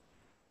this,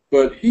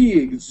 but he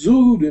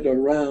exuded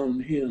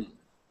around him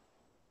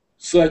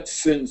such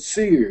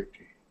sincerity.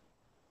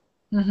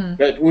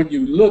 That when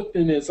you looked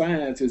in his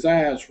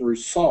eyes were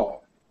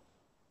soft.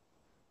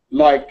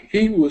 Like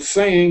he was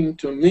saying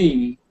to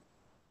me,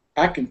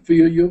 I can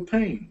feel your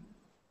pain.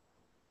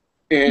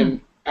 And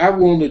I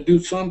want to do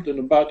something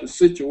about the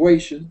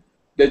situation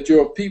that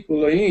your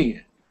people are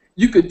in.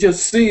 You could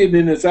just see it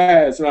in his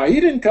eyes. Now,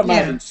 he didn't come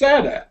out and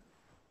say that,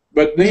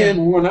 But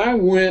then when I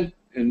went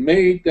and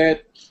made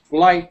that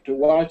flight to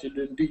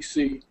Washington,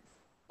 D.C.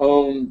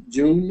 on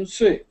June the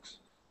 6th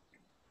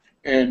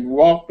and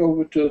walked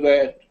over to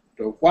the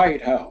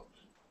White House,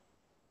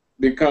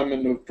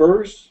 becoming the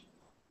first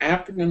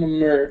African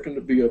American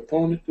to be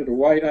appointed to the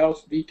White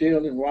House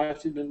detail in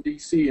Washington,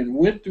 D.C., and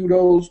went through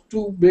those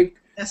two big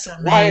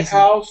White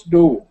House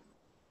doors.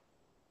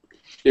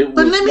 It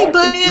but was let me like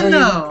butt a in dream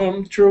though.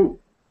 come true.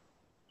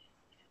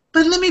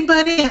 But let me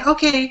butt in.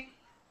 Okay,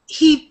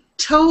 he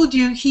told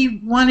you he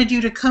wanted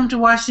you to come to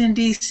Washington,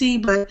 D.C.,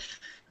 but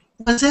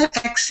was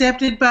that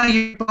accepted by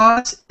your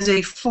boss as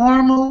a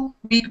formal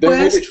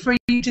request for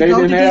you to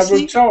go to D.C.? They didn't have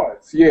a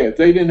choice. Yeah,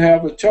 they didn't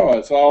have a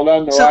choice. All I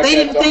know, so I they got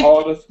didn't the think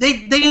orders. they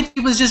didn't think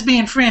it was just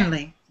being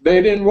friendly.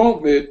 They didn't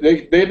want me.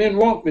 They didn't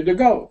want me to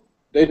go.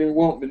 They didn't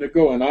want me to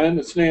go, and I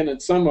understand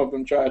that some of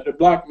them tried to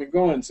block me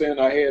going, saying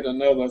I had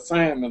another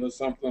assignment or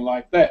something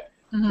like that.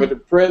 Mm-hmm. But the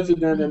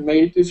president had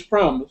made this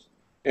promise,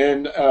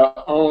 and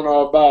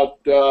on about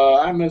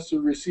I must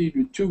have received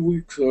it 2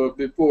 weeks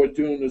before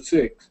June the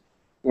 6th,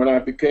 when I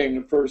became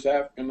the first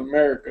African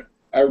American.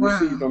 I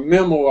received a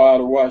memo out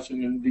of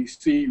Washington,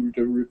 D.C.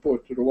 to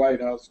report to the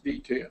White House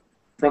detail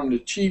from the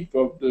chief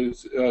of the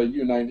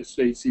United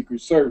States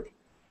Secret Service.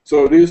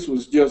 So this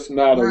was just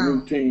not a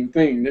routine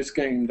thing. This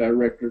came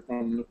directly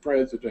from the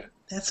president.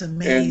 That's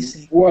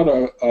amazing. And what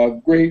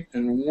a great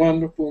and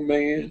wonderful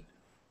man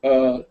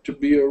to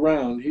be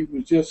around. He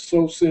was just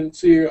so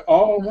sincere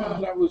all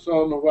while I was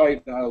on the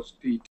White House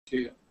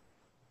detail.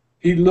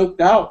 He looked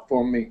out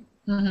for me.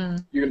 Mm-hmm.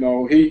 You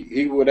know,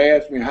 he would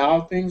ask me, how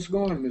are things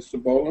going, Mr.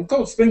 Bolden?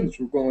 Because things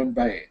were going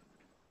bad.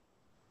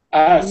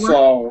 I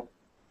saw,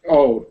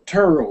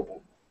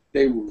 terrible.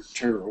 They were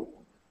terrible.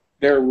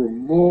 There were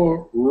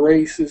more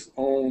racists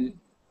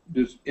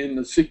in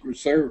the Secret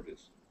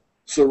Service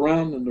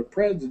surrounding the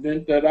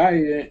president that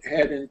I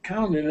had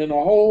encountered in a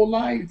whole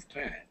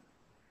lifetime.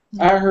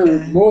 Okay. I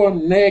heard more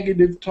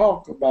negative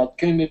talk about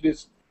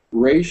Kennedy's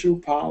racial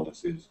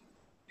policies,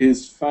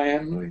 his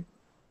family,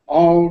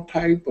 all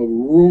type of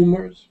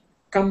rumors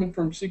coming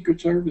from Secret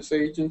Service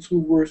agents who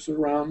were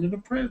surrounding the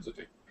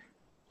president.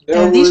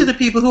 And these are the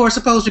people who are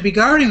supposed to be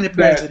guarding the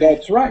president.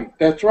 That's right.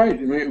 That's right. I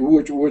mean,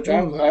 which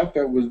I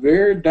thought was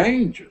very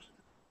dangerous,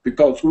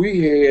 because we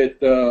had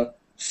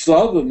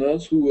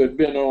Southerners who had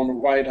been on the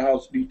White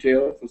House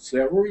detail for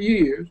several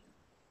years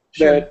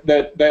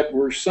that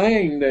were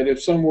saying that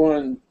if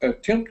someone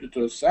attempted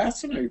to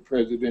assassinate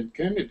President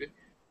Kennedy,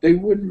 they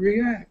wouldn't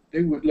react.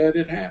 They would let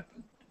it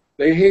happen.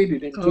 They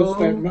hated him just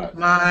that much. Oh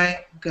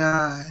my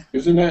God!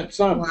 Isn't that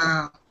something?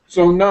 Wow.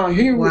 So now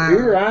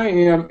here I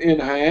am in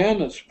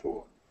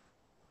Hyannisport.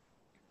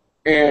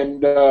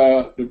 And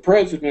the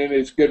president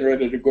is getting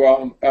ready to go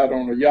out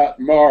on a yacht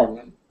in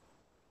Marlin.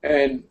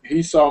 And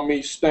he saw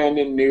me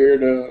standing near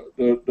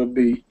the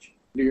beach,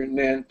 near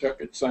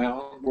Nantucket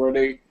Sound, where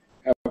they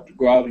have to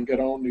go out and get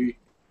on the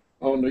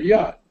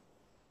yacht.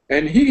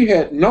 And he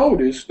had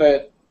noticed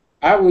that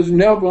I was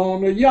never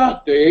on the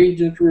yacht. The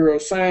agents were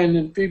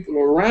assigning people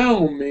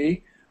around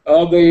me.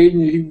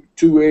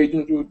 Two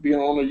agents would be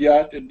on the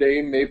yacht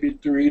today, maybe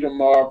 3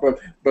 tomorrow,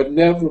 but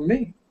never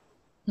me.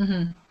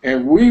 Mm-hmm.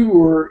 And we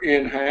were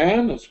in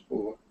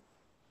Hyannisport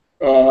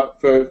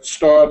for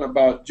starting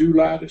about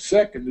July the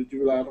 2nd to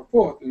July the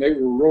 4th, and they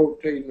were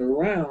rotating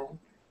around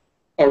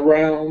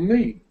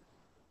me.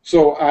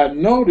 So I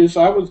noticed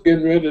I was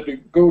getting ready to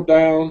go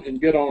down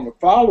and get on a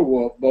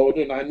follow-up boat,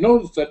 and I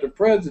noticed that the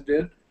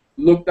president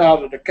looked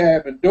out of the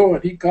cabin door,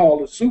 and he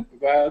called the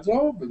supervisor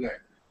over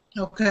there.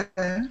 Okay.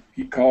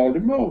 He called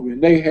him over,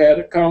 and they had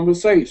a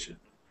conversation.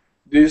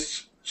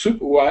 This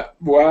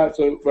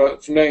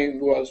supervisor's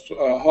name was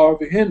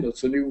Harvey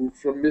Henderson. He was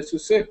from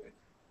Mississippi.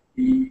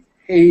 He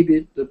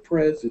hated the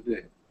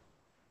president.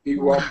 He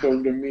walked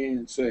over to me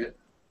and said,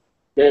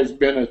 "There's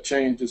been a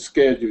change of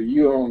schedule.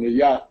 You're on the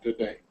yacht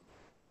today."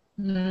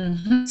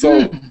 Mm-hmm.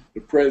 So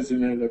the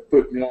president had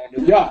put me on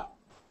the yacht.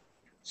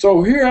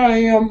 So here I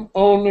am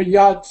on the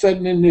yacht,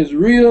 sitting in this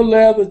real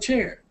leather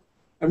chair.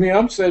 I mean,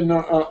 I'm sitting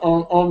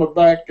on the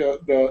back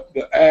of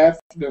the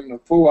aft and the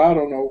fore. I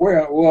don't know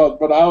where I was,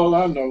 but all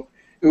I know,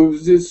 it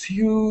was this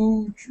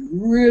huge,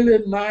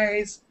 really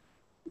nice,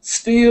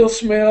 still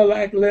smell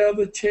like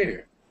leather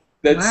chair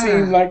that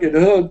seemed like it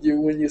hugged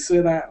you when you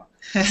sit down.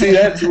 See,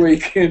 that's the way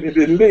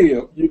Kennedy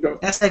lived, you know.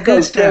 That's the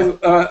good stuff.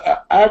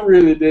 I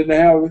really didn't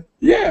have,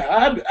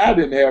 I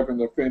didn't have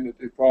an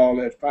affinity for all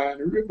that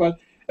finery, but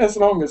as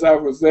long as I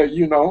was there,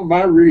 you know,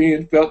 my rear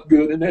end felt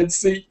good in that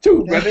seat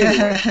too. But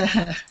anyway,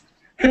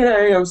 here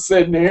I am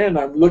sitting there, and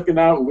I'm looking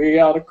out way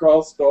out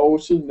across the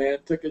ocean,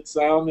 Nantucket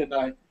Sound, and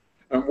I'm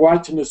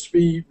watching the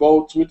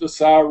speedboats with the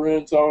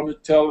sirens on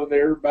it, telling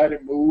everybody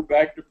move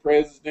back to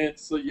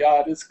presidents, the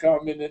yacht is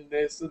coming and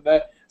this and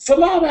that. It's a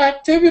lot of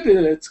activity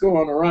that's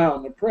going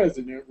around the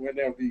president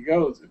whenever he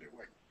goes anyway.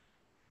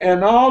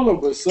 And all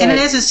of a sudden, and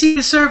as a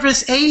Secret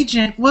Service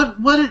agent, what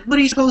are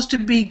you supposed to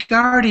be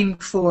guarding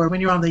for when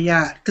you're on the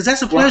yacht? Because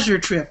that's a pleasure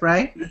trip,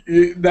 right?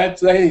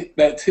 That's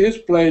his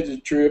pleasure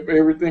trip.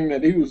 Everything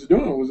that he was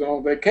doing was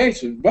on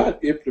vacation. But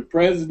if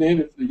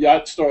the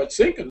yacht starts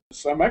sinking or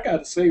something, I got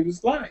to save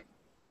his life.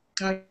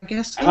 I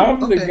guess so.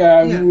 I'm the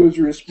guy who was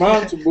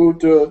responsible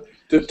to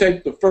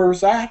take the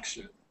first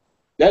action.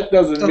 That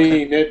doesn't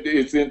mean that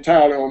it's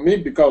entirely on me,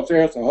 because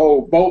there's a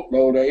whole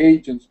boatload of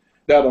agents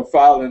that are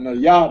following the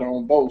yacht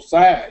on both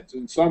sides,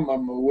 and some of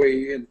them are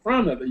way in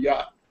front of the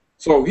yacht.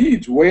 So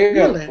he's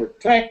well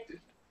protected,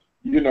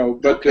 you know.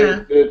 But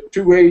the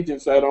two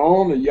agents that are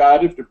on the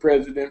yacht, if the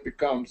president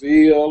becomes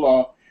ill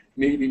or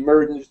need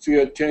emergency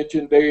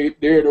attention, they're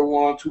the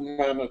ones who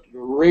monitor the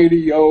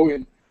radio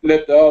and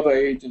let the other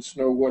agents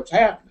know what's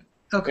happening.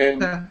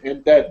 And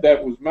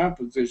that was my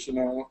position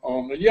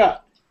on the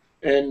yacht.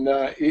 And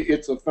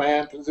it's a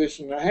fine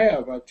position to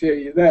have, I tell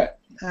you that.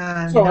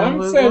 So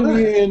I'm sitting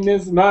here in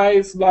this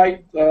nice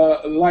light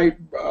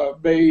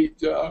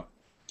beige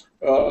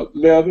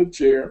leather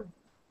chair,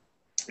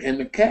 and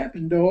the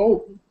cabin door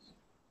opens,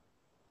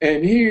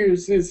 and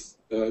here's this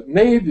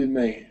Navy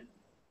man,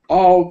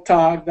 all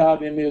togged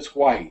out in his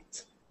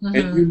whites.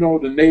 And you know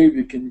the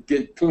Navy can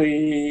get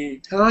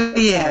clean. Oh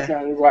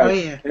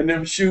yeah. And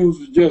them shoes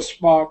were just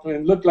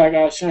sparkling, looked like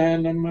I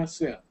shined them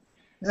myself.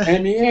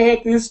 And he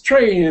had this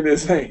tray in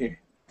his hand.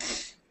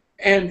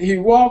 And he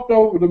walked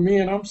over to me,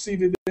 and I'm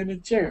seated in a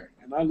chair.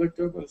 And I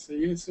looked up and I said,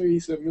 "Yes, sir." He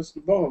said,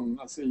 "Mr. Bolden."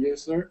 I said,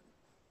 "Yes, sir."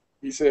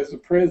 He says, "The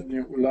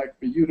president would like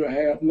for you to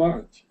have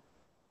lunch."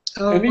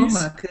 Oh,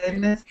 my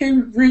goodness. He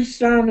reached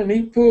down and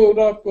he pulled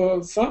up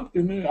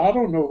something. I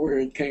don't know where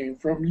it came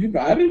from. You know,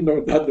 I didn't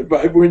know nothing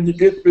about it. When you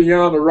get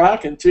beyond the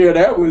rocking chair,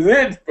 that was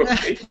it for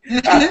me.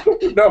 I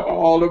don't know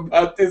all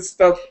about this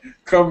stuff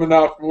coming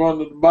out from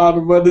under the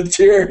bottom of the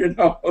chair and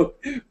all.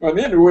 But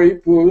anyway, he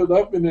pulled it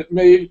up and it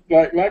made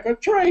like a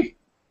tray.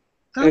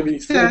 And he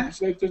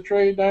set the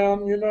tray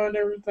down, you know, and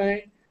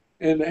everything.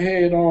 And it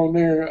had on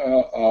there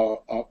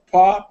a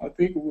pop, I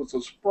think it was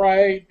a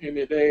Sprite, and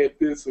it had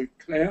this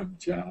clam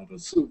chowder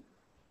soup.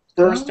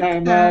 First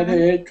time I'd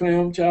had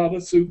clam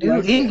chowder soup.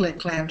 New England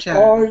clam chowder.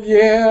 Oh,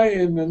 yeah,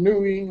 and the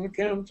New England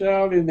clam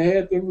chowder, and they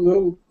had them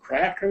little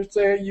crackers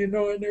there, you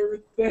know, and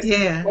everything.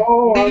 Yeah.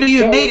 Oh, I knew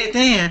you made it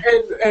then.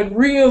 And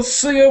real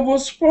silver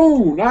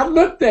spoon. I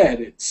looked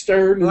at it,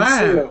 stirred and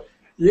silver.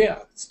 Yeah,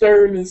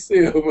 stirred and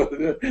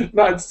silver,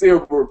 not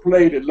silver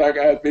plated like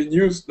I've been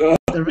used to.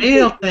 The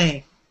real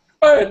thing.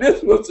 And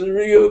this was the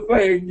real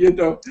thing, you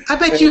know. I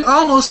bet you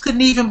almost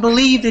couldn't even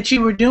believe that you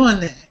were doing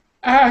that.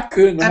 I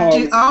couldn't.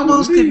 You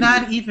almost could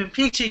not even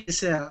picture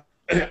yourself.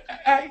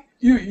 I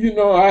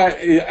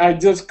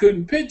just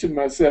couldn't picture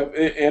myself,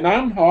 and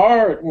I'm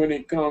hard when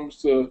it comes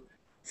to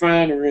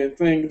finery and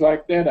things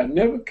like that. I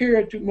never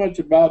cared too much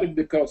about it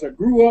because I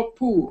grew up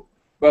poor,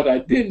 but I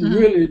didn't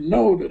really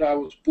know that I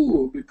was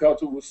poor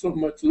because there was so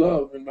much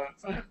love in my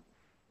family.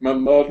 My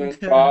mother and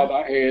father,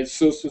 I had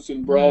sisters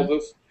and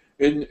brothers.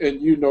 And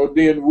you know,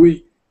 then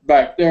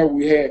back there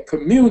we had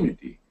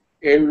community.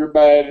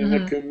 Everybody in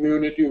the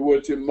community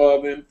was your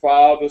mother and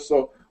father.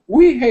 So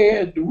we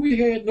had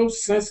no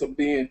sense of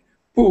being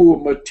poor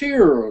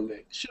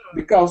materially,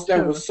 because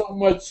there was so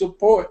much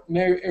support and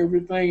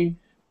everything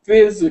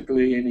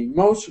physically and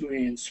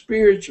emotionally and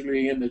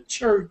spiritually in the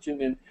church,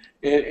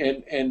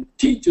 and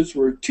teachers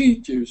were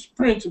teachers,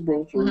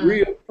 principals were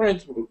real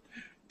principals.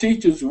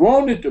 Teachers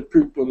wanted the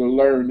people to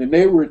learn, and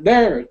they were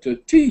there to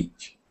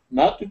teach.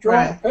 Not to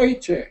draw a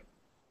paycheck.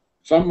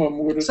 Some of them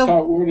would have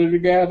taught whether the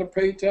guy had a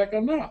paycheck or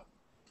not.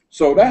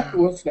 So that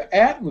was the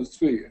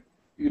atmosphere,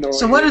 you know.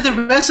 So what did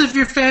the rest of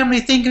your family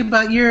think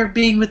about your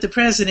being with the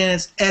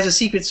president as a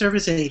Secret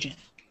Service agent?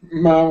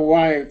 My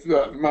wife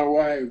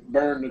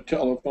burned the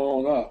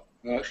telephone up.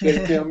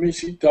 They tell me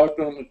she talked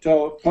on the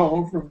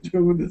telephone from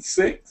June the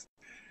 6th.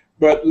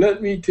 But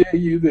let me tell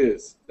you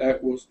this: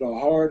 that was the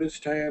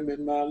hardest time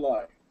in my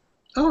life.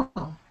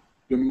 Oh.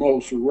 The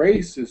most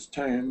racist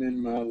time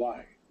in my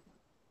life.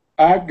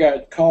 I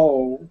got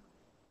called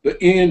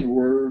the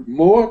N-word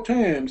more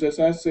times, as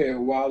I said,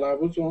 while I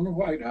was on the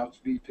White House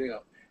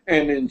detail,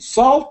 and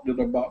insulted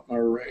about my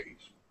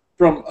race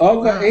from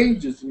other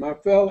agents, my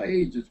fellow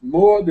agents,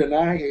 more than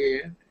I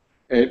had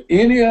at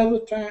any other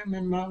time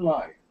in my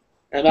life.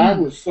 And I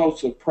was so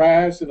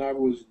surprised and I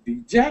was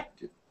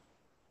dejected.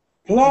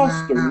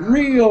 Plus the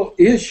real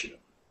issue.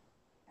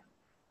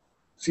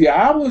 See,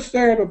 I was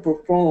there to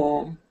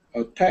perform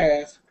a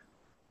task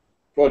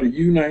for the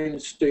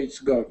United States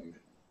government.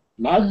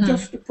 Not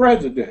just the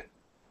president,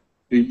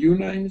 the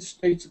United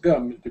States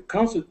government, the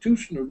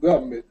constitutional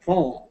government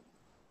formed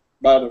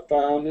by the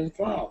founding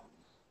fathers.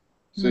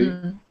 See,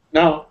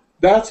 now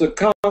that's a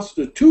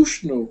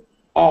constitutional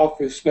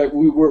office that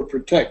we were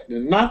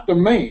protecting, not the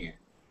man.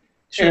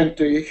 And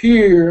to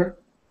hear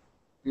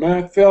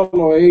my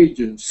fellow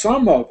agents,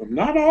 some of them,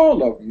 not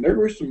all of them, there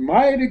were some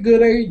mighty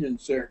good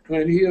agents there.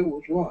 Clint Hill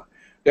was one.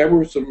 There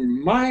were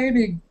some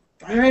mighty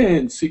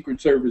fine Secret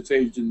Service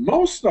agents.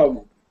 Most of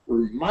them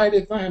were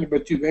mighty fine,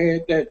 but you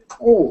had that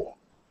core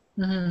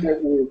that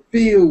were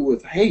filled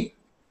with hate,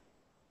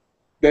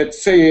 that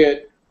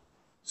said,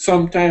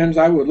 sometimes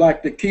I would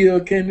like to kill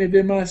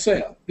Kennedy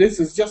myself. This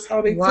is just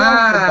how they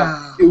talked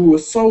about it. It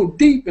was so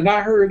deep, and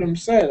I heard them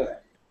say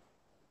that.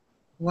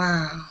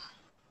 Wow.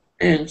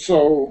 And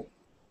so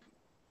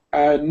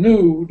I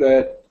knew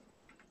that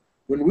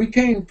when we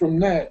came from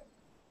that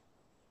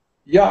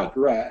yacht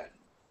ride,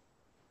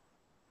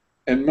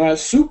 and my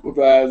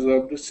supervisor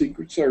of the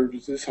Secret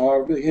Service is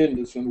Harvey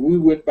Henderson, we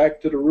went back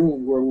to the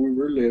room where we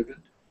were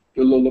living,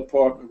 the little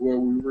apartment where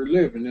we were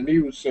living, and he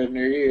was sitting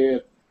there. He had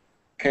a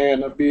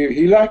can of beer.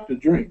 He liked to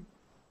drink.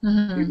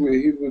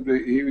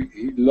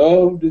 He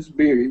loved his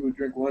beer. He would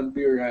drink one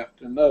beer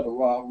after another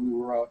while we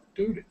were out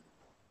duty.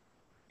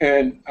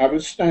 And I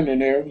was standing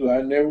there.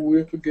 I never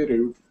will forget it.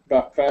 It was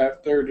about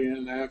 5:30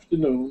 in the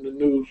afternoon. The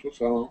news was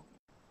on.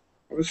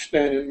 I was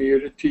standing near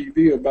the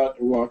TV about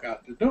to walk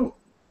out the door.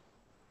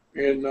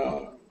 And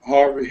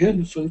Harvey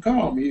Henderson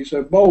called me. He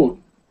said,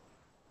 "Bolden."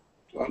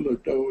 So I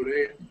looked over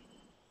there.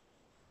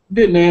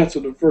 Didn't answer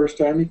the first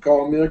time. He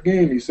called me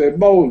again. He said,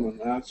 "Bolden."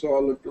 So I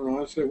looked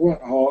around. I said,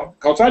 "What, Harvey?"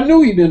 Because I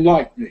knew he didn't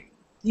like me.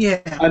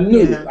 Yeah. I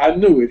knew it. I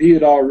knew it. He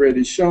had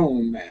already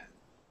shown that.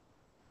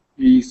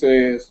 He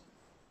says,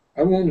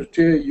 "I want to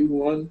tell you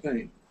one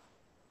thing,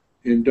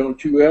 and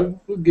don't you ever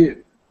forget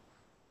it."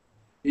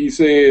 He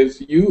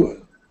says, "You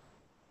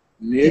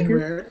a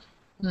nigger,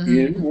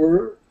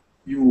 N-word.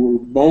 You were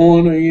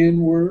born an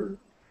N-word.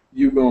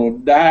 You're going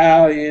to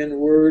die an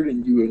N-word,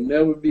 and you will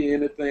never be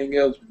anything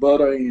else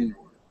but an N-word.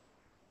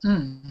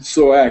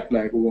 So act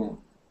like one."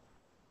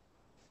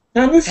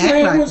 Now this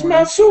man was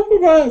my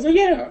supervisor.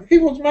 Yeah, he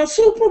was my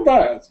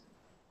supervisor.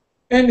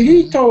 And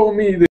he told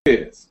me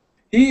this.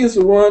 He is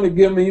the one to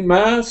give me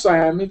my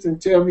assignments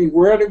and tell me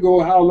where to go,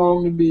 how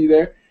long to be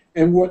there,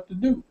 and what to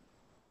do.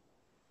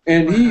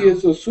 And he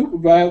is a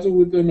supervisor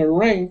within the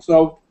ranks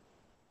of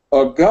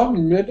a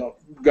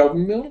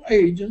governmental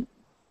agent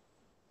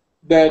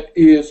that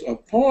is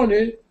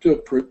appointed to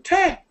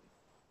protect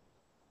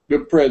the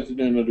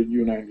President of the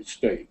United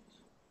States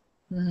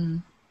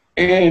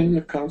and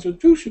the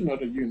Constitution of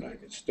the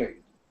United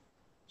States.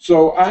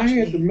 So I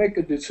had to make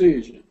a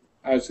decision.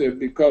 I said,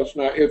 because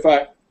now if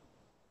I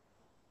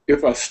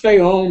stay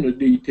on the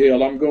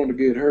detail, I'm going to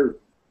get hurt.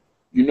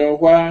 You know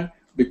why?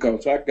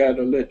 Because I got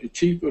to let the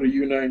Chief of the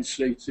United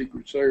States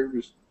Secret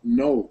Service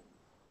know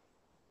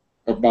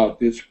about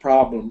this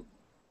problem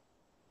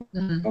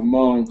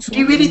among some. Do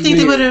you really think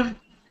they would have?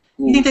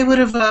 You think they would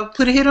have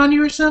put a hit on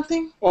you or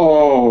something?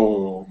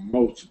 Oh,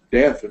 most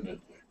definitely.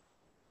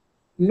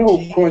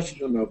 No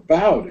question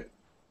about it.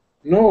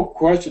 No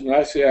question.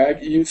 I say,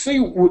 you see,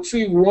 once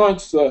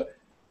that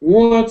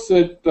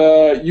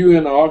you in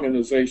an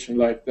organization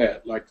like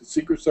that, like the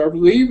Secret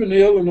Service, even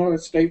the Illinois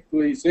State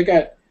Police, they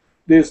got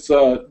this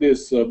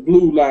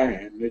blue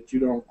line that you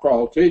don't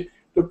cross.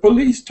 The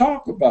police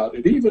talk about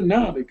it. Even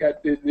now, they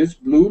got this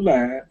blue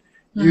line.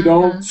 You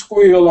don't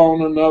squeal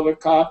on another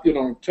cop. You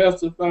don't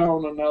testify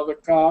on another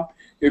cop.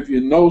 If you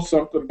know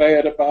something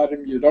bad about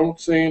him, you don't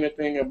say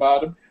anything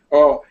about him.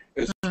 Or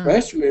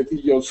especially if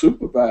he's your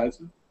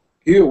supervisor,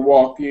 he'll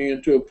walk you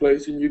into a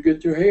place and you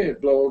get your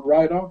head blown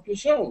right off your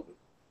shoulder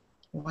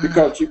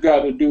because you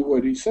got to do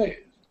what he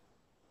says.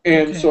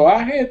 And so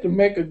I had to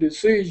make a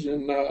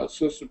decision,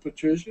 Sister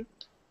Patricia,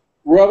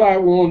 whether I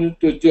wanted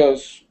to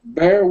just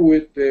bear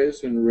with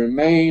this and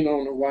remain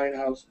on the White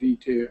House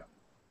detail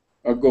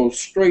or go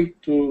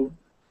straight to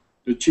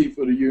the Chief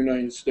of the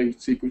United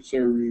States Secret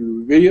Service,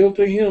 reveal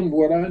to him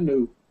what I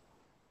knew,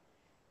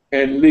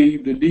 and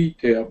leave the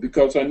detail,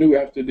 because I knew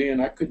after then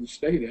I couldn't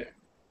stay there.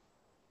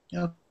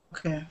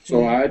 Okay.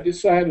 So I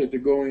decided to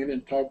go in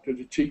and talk to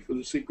the Chief of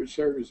the Secret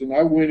Service, and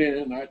I went in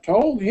and I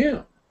told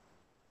him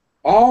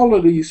all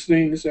of these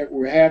things that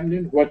were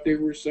happening, what they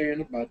were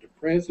saying about the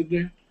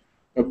president,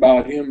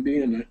 about him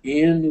being an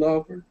N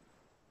lover,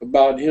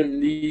 about him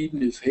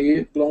needing his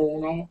head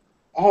blown off,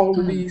 all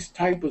of these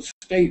type of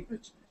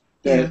statements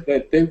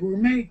that they were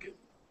making.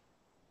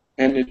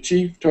 And the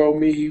chief told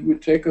me he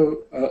would take a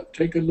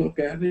look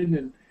at it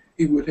and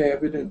he would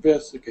have it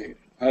investigated.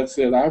 I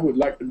said I would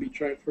like to be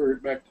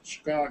transferred back to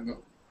Chicago.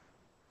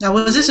 Now,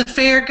 was this a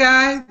fair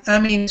guy? I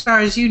mean, as far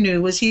as you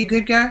knew, was he a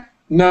good guy?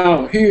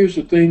 Now, here's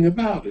the thing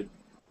about it.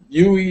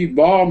 U.E.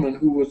 Ballman,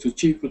 who was the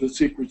chief of the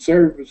Secret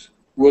Service,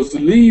 was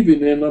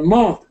leaving in a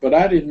month, but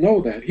I didn't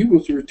know that. He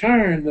was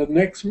retiring the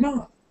next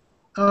month.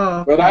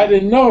 Oh. But I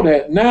didn't know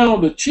that. Now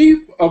the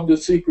chief of the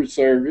Secret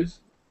Service,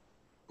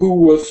 who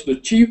was the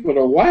chief of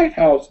the White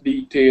House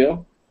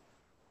detail,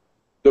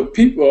 the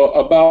people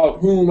about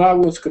whom I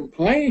was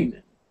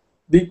complaining,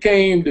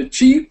 became the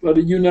chief of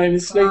the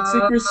United States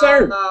Secret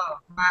Service.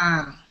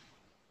 Wow.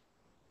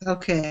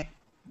 Okay.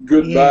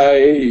 Goodbye,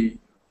 Abe.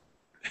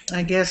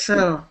 I guess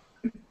so.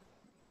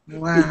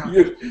 Wow.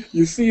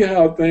 You see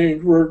how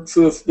things work,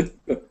 sister.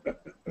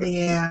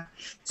 Yeah.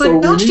 But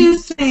So don't you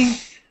think,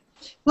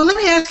 well, let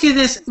me ask you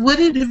this. Would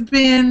it have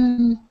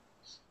been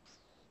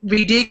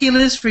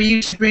ridiculous for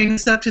you to bring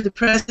this up to the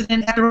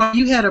president? After all,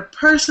 you had a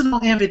personal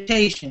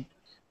invitation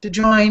to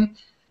join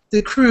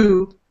the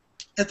crew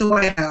at the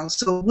White House.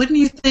 So wouldn't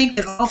you think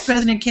that all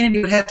President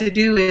Kennedy would have to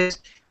do is,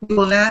 we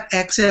will not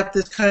accept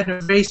this kind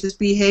of racist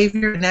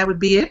behavior, and that would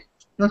be it?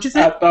 Don't you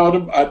think? I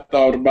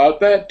thought about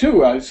that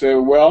too. I said,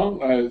 well,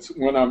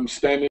 when I'm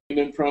standing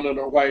in front of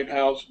the White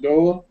House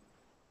door,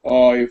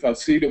 or if I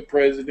see the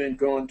president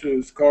going to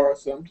his car or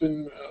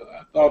something,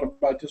 I thought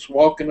about just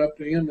walking up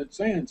to him and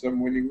saying something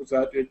when he was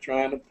out there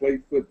trying to play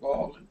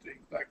football and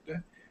things like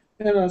that.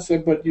 And I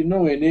said, but you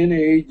know, in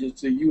any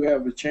agency, you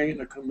have a chain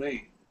of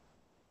command.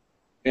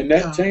 And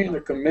that chain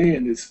of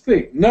command is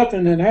thick.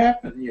 Nothing had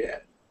happened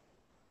yet.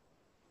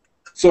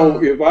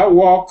 So if I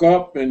walk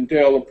up and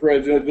tell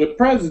the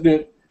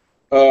president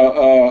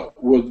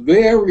was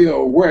very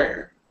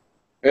aware.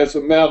 As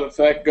a matter of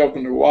fact,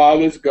 Governor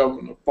Wallace,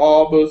 Governor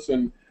Faubus,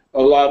 and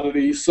a lot of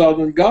these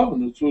southern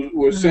governors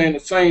were saying the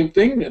same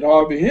thing that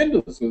Harvey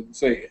Henderson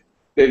said,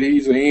 that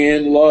he's an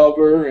end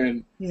lover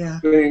and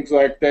things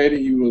like that.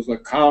 He was a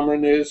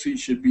communist. He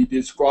should be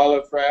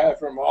disqualified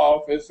from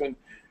office.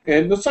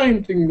 And the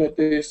same thing that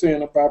they're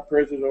saying about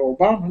President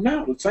Obama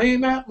now, the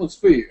same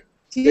atmosphere.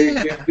 They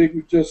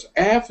were just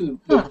after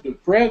the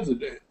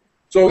president.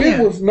 So it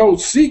was no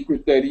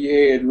secret that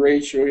he had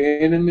racial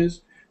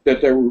enemies,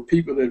 that there were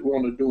people that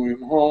want to do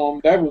him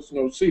harm. That was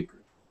no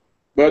secret.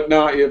 But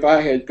now if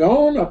I had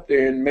gone up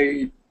there and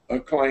made a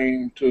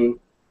claim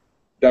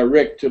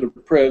direct to the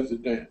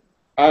president,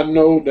 I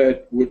know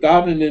that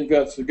without an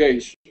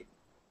investigation,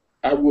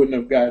 I wouldn't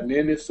have gotten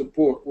any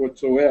support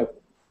whatsoever.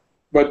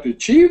 But the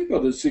chief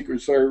of the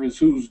Secret Service,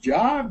 whose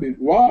job it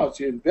was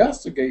to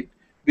investigate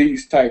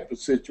these type of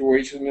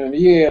situations, and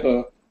he had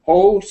a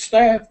whole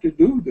staff to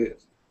do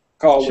this,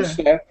 called the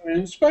staff of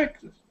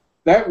inspectors.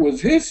 That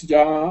was his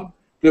job,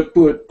 to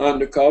put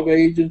undercover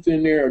agents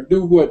in there or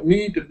do what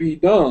need to be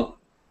done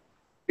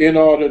in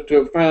order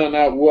to find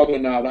out whether or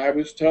not I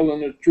was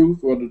telling the truth,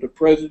 whether the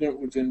president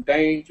was in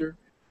danger.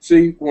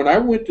 See, when I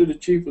went to the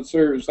chief of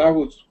service, I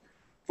was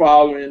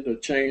following the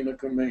chain of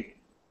command.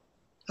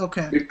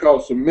 Okay.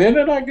 Because the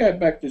minute I got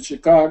back to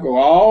Chicago,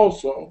 I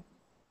also,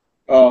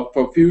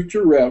 for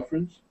future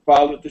reference,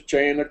 followed the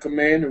chain of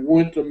command and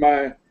went to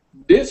my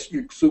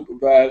district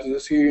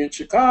supervisors here in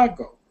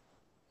Chicago.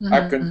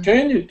 I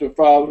continued to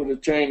follow the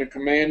chain of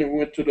command and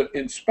went to the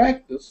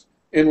inspectors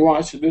in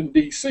Washington,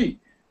 D.C.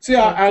 See,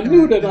 I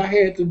knew that I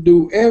had to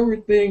do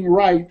everything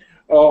right,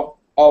 or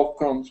off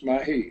comes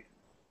my head.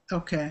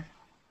 Okay.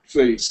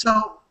 See.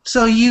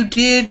 So you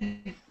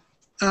did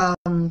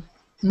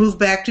move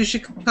back to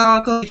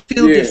Chicago? You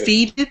feel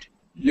defeated?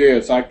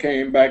 Yes, I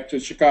came back to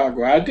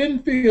Chicago. I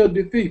didn't feel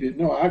defeated,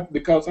 no,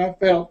 because I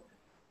felt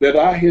that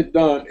I had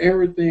done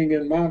everything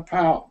in my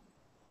power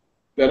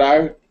that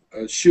I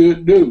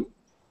should do.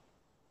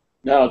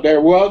 Now, there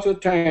was a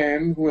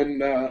time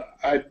when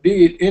I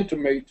did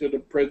intimate to the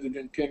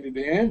President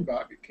Kennedy and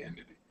Bobby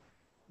Kennedy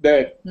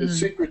that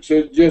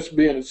the just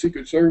being a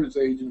Secret Service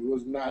agent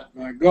was not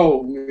my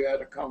goal. We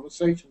had a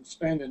conversation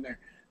standing there.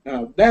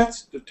 Now,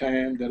 that's the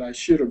time that I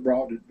should have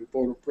brought it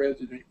before the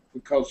president,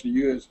 because the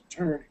U.S.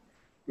 attorney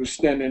was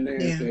standing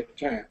there at that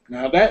time.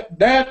 Now,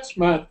 that's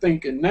my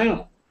thinking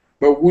now.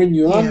 But when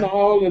you're under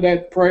all of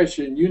that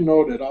pressure, and you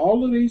know that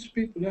all of these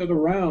people that are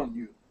around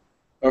you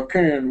are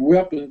carrying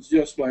weapons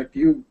just like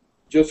you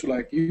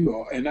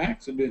are, and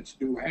accidents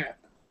do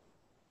happen.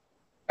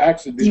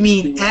 Accidents. You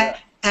mean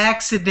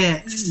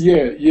accidents?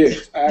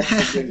 Yes,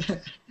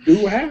 accidents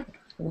do happen.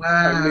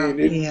 Wow. I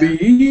mean, it'd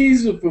be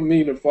easy for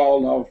me to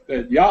fall off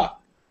that yacht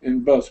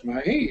and bust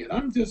my head.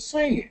 I'm just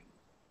saying,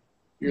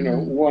 you know,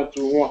 once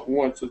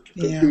the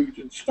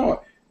confusion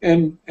starts,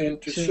 and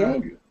to show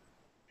you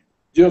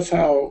just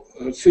how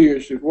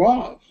serious it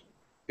was,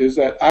 is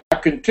that I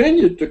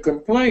continued to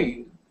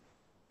complain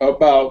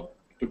about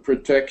the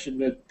protection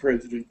that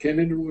President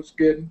Kennedy was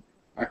getting.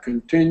 I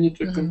continued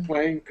to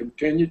complain,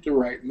 continued to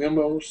write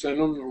memos, send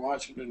them to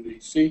Washington,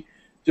 D.C.,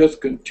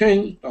 just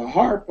continued to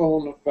harp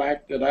on the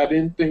fact that I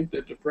didn't think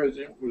that the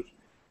president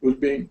was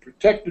being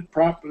protected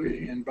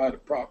properly and by the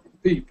proper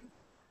people.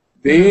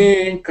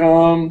 Then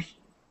comes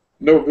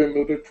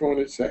November the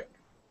 22nd.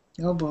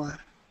 Oh, boy.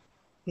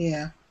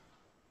 Yeah.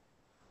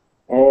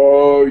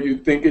 Oh, you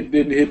think it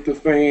didn't hit the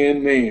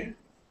fan then?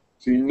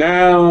 See,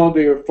 now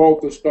they're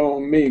focused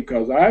on me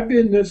because I've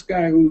been this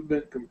guy who's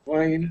been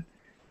complaining.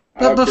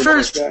 But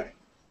first,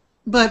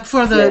 but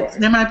for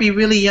there might be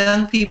really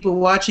young people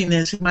watching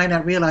this who might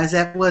not realize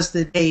that was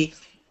the day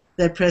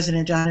that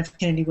President John F.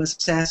 Kennedy was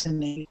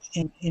assassinated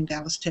in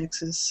Dallas,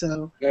 Texas.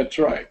 So that's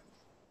right.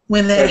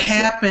 When that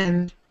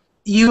happened,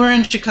 you were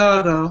in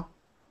Chicago,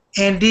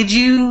 and did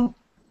you,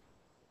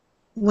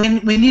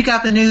 when you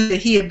got the news that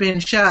he had been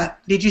shot,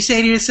 did you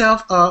say to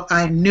yourself, "Oh,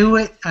 I knew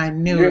it, I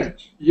knew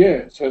it"?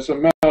 Yes. As a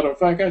matter of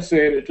fact, I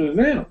said it to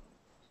them.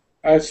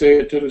 I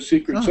said to the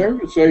Secret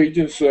Service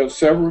agents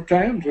several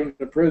times when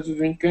the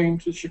president came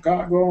to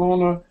Chicago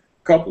on a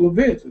couple of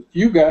visits.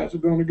 You guys are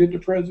going to get the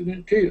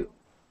president killed.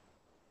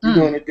 You're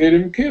going to get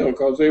him killed,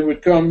 because they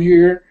would come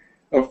here.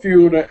 A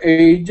few of the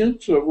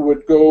agents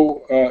would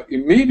go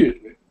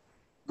immediately,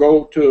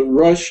 go to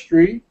Rush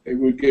Street. They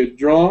would get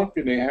drunk,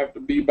 and they have to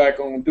be back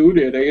on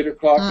duty at 8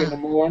 o'clock in the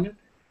morning.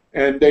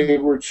 and they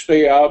would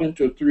stay out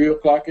until 3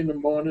 o'clock in the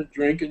morning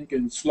drinking,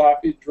 getting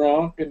sloppy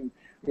drunk, and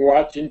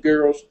watching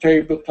girls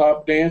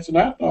tabletop dance. And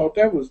I thought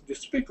that was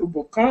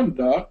despicable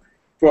conduct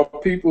for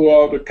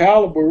people of the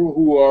caliber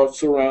who are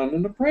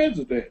surrounding the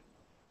president.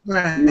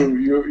 Right.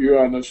 You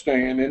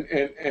understand?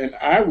 And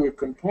I would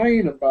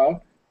complain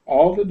about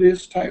all of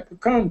this type of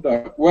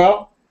conduct.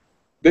 Well,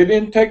 they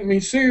didn't take me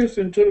serious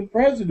until the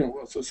president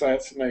was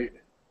assassinated.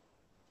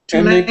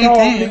 And they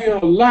called me a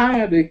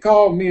lie. They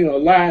called me a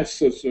lie,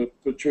 Sister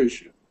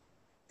Patricia.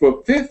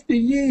 For 50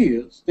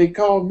 years, they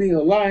called me a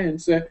lie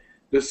and said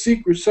the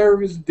Secret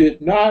Service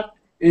did not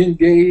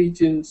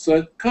engage in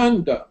such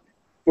conduct.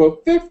 For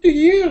 50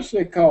 years,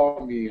 they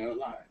called me a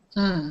lie.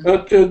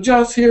 Until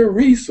just here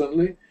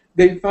recently,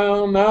 they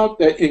found out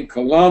that in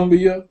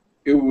Colombia,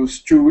 it was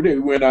true. They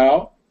went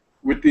out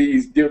with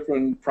these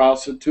different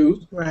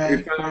prostitutes. Right,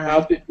 they found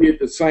out they did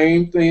the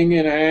same thing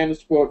in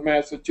Hannesport,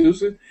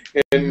 Massachusetts,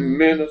 and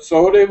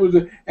Minnesota. It was,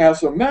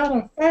 as a matter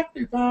of fact,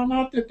 they found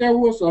out that there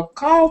was a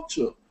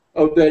culture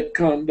of that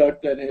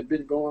conduct that had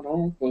been going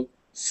on for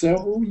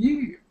several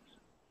years.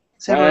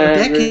 Several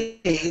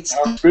decades.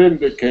 I'm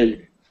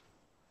vindicated.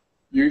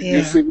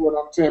 You see what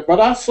I'm saying? But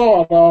I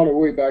saw it all the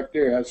way back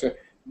there. I said,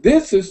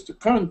 this is the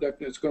conduct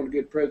that's going to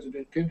get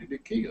President Kennedy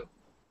killed.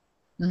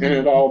 And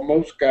it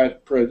almost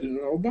got President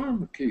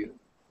Obama killed.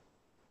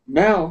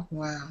 Now,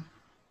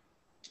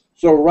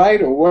 so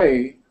right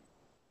away,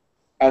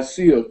 I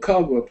see a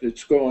cover-up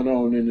that's going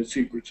on in the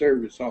Secret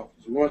Service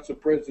office. Once the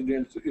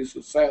president is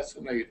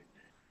assassinated,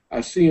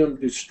 I see him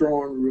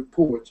destroying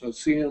reports. I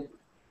see him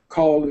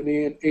calling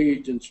in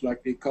agents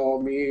like they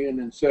call me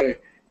in and say,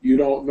 you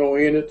don't know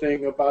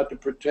anything about the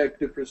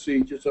protective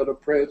procedures of the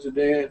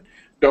president.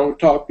 Don't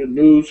talk to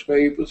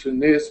newspapers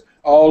and this.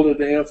 All of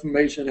the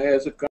information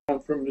has to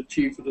come from the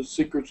chief of the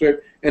Secret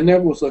Service. And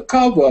there was a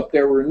cover-up.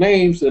 There were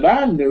names that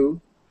I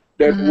knew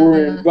that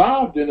were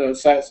involved in the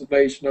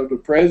assassination of the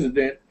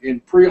president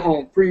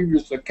on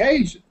previous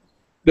occasions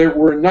that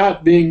were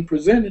not being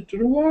presented to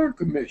the Warren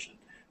Commission.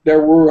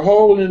 There were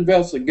whole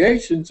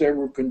investigations that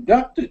were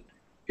conducted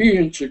here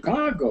in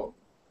Chicago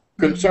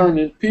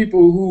concerning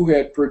people who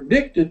had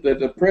predicted that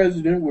the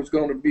president was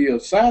going to be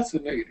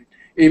assassinated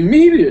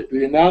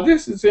immediately. Now,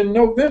 this is in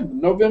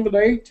November the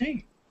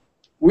 18th.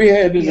 We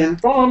had an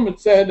informant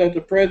said that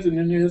the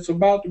president is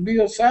about to be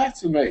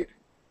assassinated.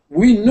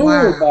 We knew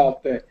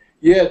about that.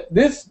 Yet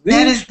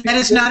that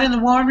is not in the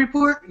Warren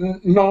report?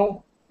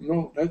 No,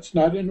 that's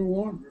not in the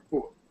Warren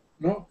report.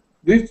 No.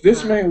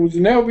 This man was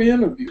never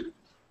interviewed.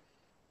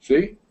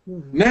 See?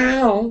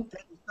 Now,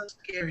 that's so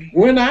scary.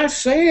 When I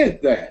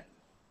said that,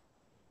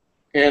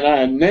 and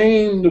I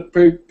named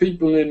the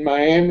people in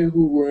Miami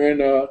who were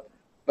in a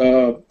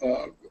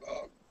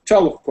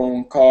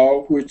telephone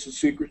call, which the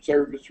Secret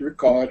Service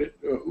recorded,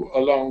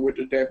 along with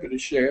the deputy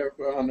sheriff,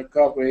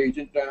 undercover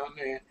agent down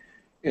there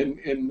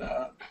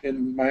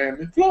in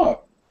Miami,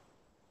 Florida.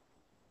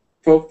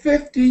 For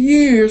 50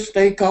 years,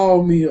 they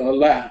called me a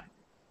lie.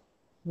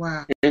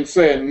 Wow. And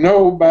said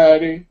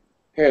nobody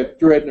had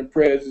threatened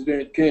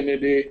President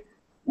Kennedy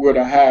with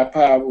a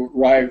high-powered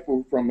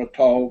rifle from a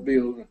tall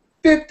building.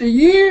 50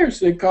 years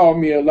they called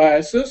me a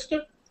lie,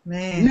 sister.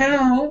 Man.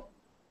 Now,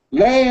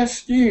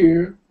 last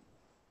year,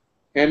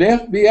 an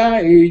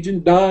FBI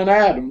agent, Don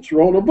Adams,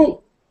 wrote a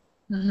book.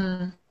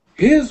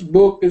 His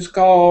book is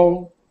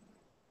called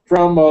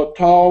From a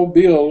Tall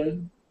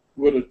Building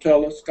with a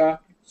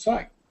Telescopic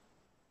Sight.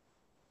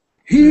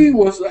 He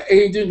was the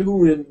agent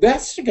who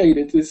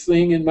investigated this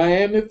thing in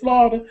Miami,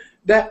 Florida,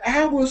 that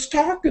I was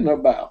talking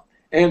about.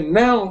 And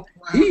now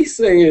he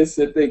says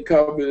that they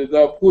covered it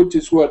up, which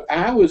is what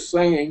I was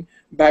saying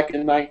back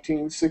in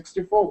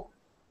 1964.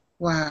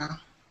 Wow.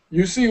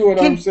 You see what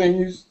I'm saying?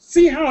 You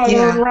see how it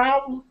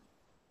unravels?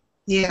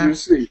 Yeah. You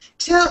see.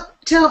 Tell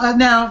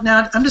now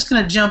I'm just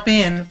going to jump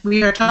in.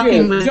 We are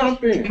talking with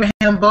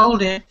Abraham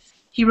Bolden.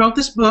 He wrote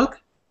this book,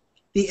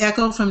 The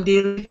Echo from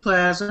Dealey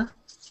Plaza,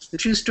 the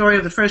true story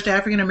of the first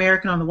African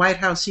American on the White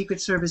House Secret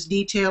Service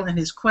detail and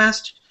his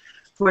quest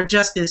for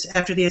justice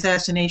after the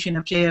assassination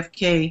of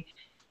JFK.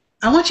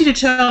 I want you to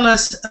tell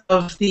us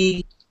of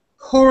the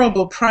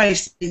horrible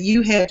price that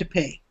you had to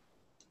pay.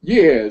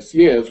 Yes.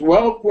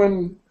 Well,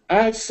 when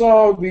I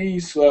saw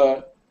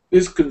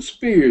this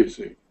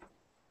conspiracy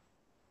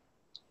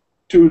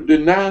to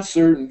deny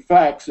certain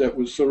facts that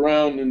were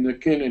surrounding the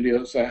Kennedy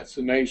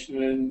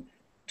assassination and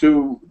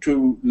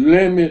to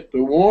limit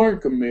the Warren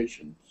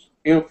Commission's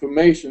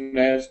information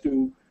as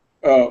to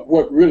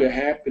what really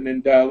happened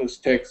in Dallas,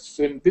 Texas,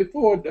 and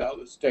before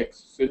Dallas,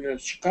 Texas, in the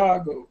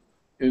Chicago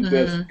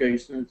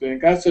investigation and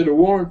things. I said the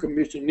Warren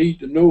Commission need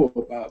to know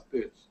about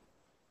this.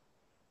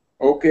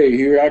 Okay,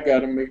 here I got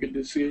to make a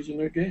decision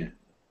again.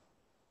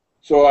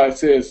 So I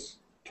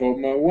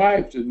told my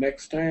wife, the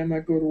next time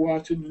I go to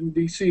Washington,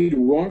 D.C., the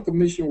Warren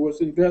Commission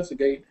was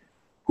investigating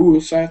who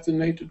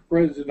assassinated the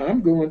president.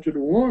 I'm going to the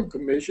Warren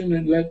Commission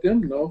and let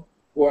them know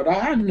what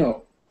I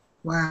know.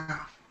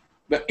 Wow.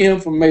 The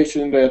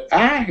information that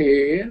I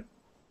had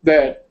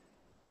that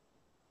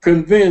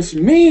convinced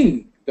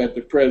me that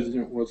the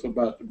president was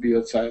about to be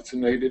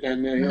assassinated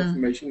and the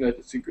information that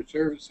the Secret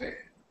Service had.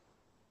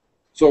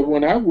 So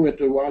when I went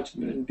to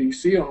Washington,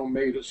 D.C. on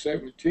May the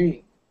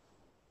 17th,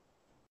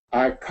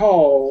 I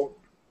called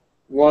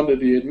one of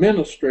the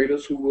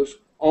administrators who was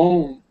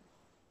on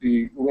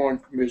the Warren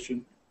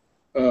Commission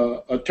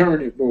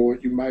attorney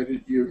board,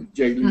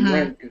 Dealey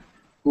Rankin,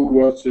 who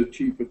was the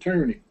chief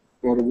attorney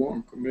for the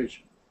Warren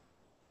Commission.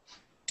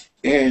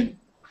 And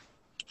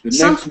the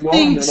next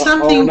morning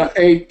on the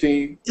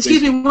 18th...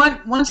 Excuse me,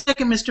 one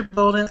second, Mr.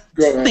 Bolden.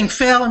 Something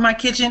fell in my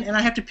kitchen, and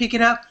I have to pick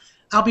it up.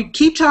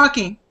 Keep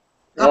talking.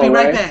 I'll be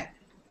right back.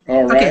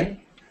 All right.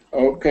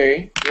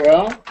 Okay.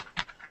 Well,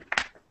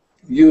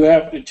 you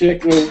have to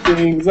check those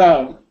things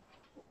out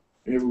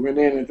when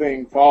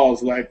anything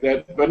falls like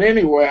that. But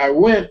anyway, I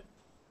went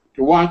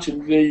to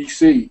Washington,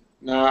 D.C.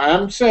 Now,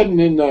 I'm sitting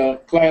in the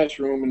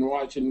classroom in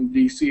Washington,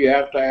 D.C.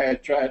 after I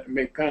had tried to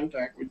make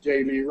contact with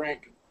Dealey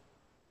Rankin.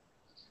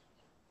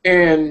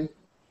 And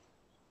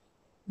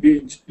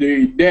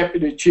the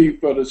deputy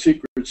chief of the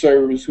Secret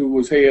Service, who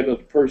was head of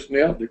the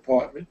personnel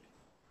department,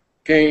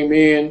 came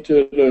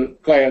into the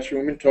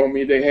classroom and told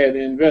me they had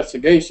an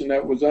investigation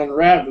that was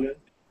unraveling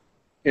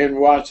in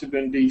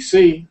Washington,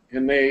 D.C.,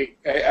 and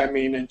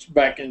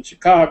back in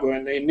Chicago,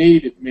 and they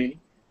needed me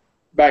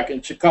back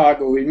in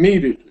Chicago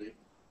immediately.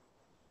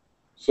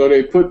 So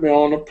they put me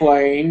on a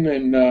plane,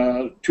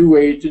 and 2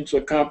 agents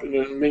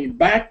accompanied me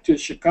back to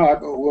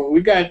Chicago. When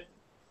we got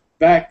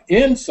back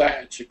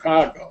inside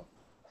Chicago,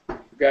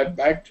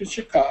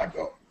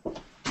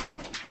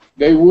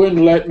 they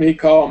wouldn't let me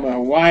call my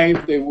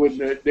wife. They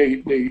wouldn't.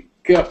 They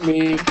kept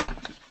me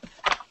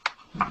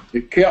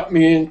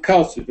in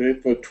custody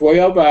for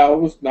 12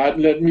 hours, not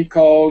letting me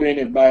call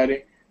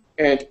anybody,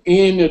 and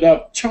ended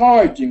up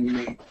charging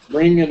me,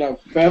 bringing a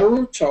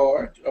federal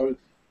charge of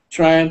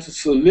trying to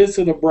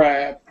solicit a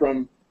bribe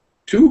from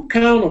 2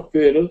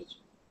 counterfeiters,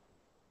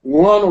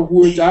 one of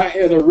which I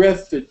had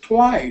arrested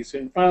twice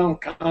and found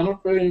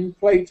counterfeiting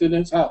plates in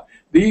his house.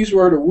 These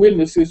were the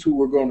witnesses who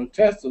were going to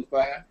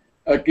testify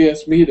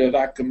against me that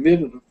I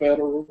committed a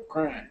federal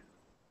crime.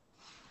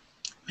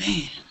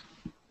 Man.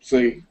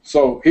 See,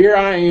 so here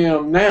I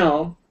am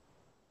now,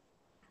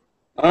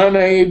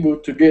 unable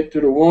to get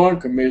to the Warren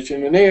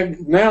Commission, and they're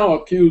now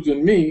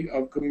accusing me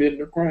of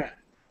committing a crime.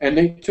 And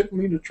they took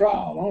me to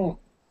trial on it.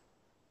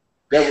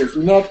 There was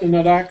nothing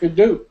that I could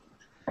do.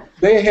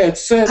 They had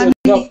set it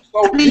up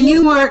so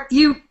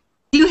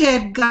you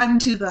had gotten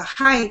to the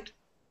height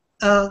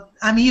of,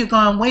 you'd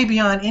gone way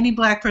beyond any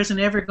black person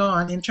ever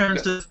gone in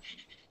terms of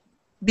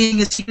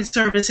being a Secret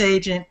Service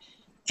agent,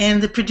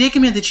 and the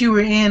predicament that you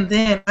were in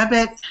then, I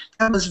bet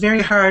that was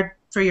very hard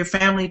for your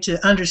family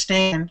to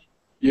understand.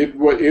 It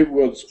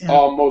was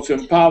almost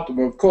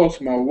impossible. Of course,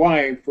 my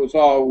wife was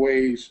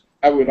always,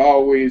 I would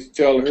always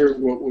tell her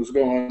what was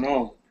going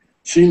on.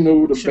 She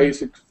knew the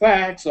basic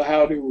facts of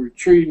how they were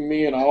treating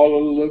me and all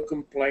of the little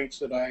complaints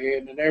that I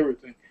had and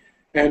everything.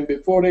 And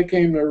before they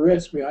came to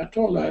arrest me, I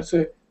told her, I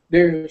said,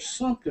 there's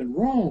something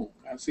wrong,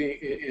 I see,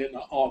 in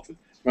the office.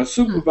 My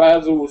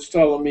supervisor was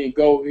telling me,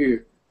 go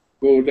here,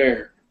 go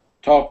there,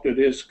 talk to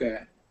this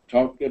guy,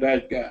 talk to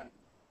that guy.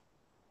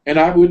 And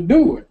I would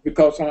do it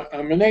because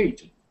I'm an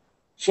agent.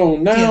 So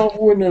now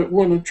when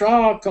the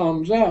trial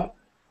comes up,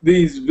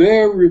 these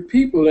very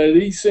people that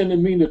he's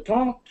sending me to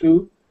talk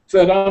to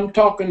said I'm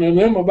talking to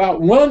them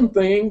about one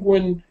thing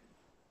when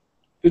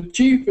the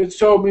chief had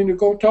told me to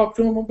go talk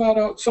to him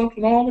about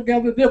something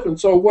altogether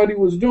different. So what he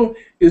was doing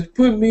is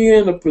putting me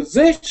in a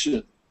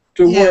position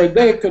to where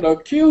they could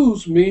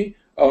accuse me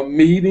of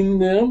meeting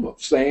them, of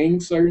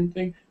saying certain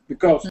things,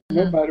 because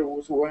nobody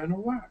was wearing a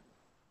wire.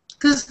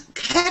 Because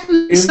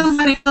hadn't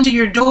somebody come to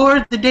your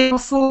door the day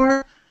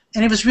before,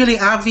 and it was really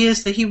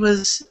obvious that he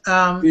was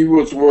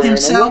wearing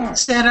himself a wire.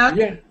 Set up?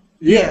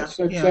 Yes,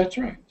 that's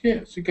right.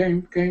 Yes, he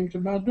came to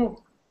my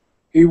door.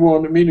 He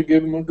wanted me to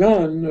give him a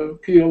gun to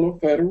kill a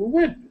federal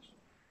witness.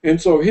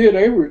 And so here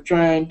they were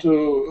trying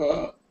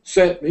to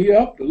set me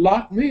up, to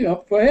lock me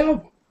up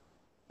forever.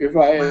 If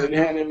I had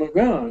handed him a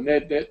gun,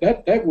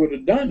 that would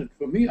have done it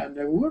for me. I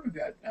never would have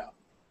gotten out.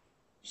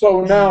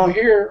 So now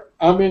here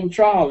I'm in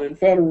trial in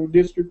federal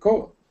district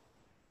court.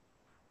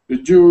 The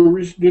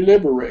jury's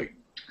deliberating.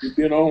 We've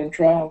been on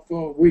trial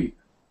for a week.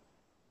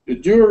 The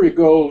jury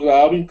goes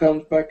out and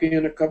comes back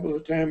in a couple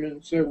of times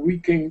and said, we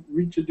can't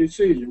reach a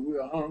decision. We're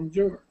a hung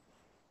jury.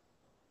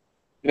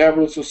 There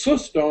was a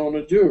sister on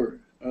the jury,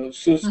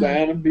 Sister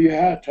Anna B.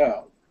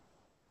 Hightower.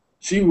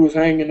 She was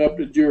hanging up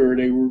the jury.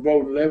 They were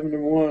voting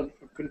 11-1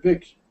 for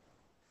conviction.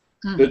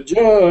 The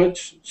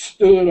judge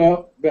stood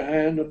up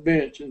behind the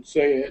bench and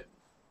said,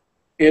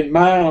 in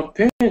my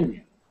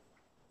opinion,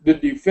 the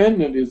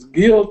defendant is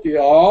guilty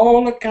of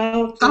all the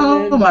counts.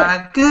 Oh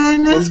my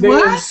goodness! And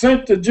then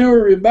sent the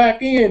jury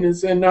back in and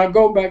said, "Now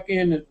go back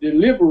in and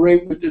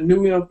deliberate with the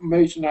new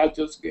information I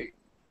just gave."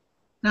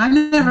 Now, I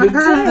never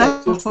heard of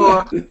that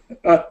before.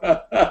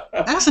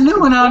 That's a new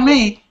one on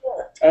me.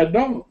 I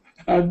don't.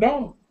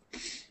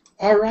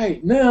 All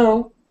right,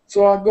 now,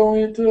 so I go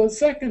into a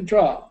second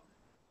trial.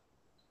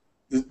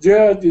 The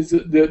judge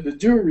the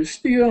jury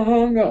still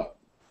hung up.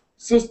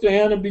 Sister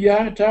Anna B.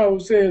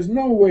 Hightower says,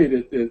 no way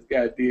that this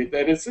guy did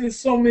that. It's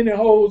so many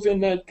holes in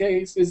that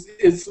case.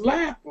 It's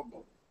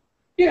laughable.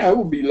 Yeah, it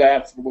would be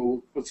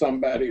laughable for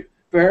somebody to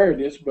hear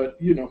this, but,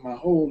 you know, my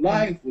whole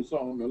life was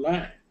on the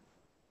line.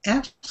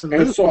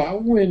 Absolutely. And so I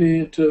went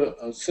into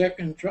a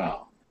second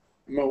trial.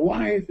 My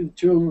wife and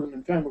children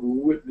and family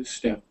were with me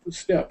step for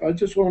step. I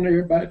just want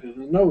everybody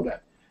to know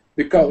that,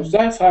 because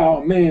that's how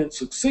a man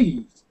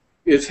succeeds,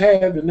 is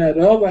having that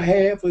other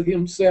half of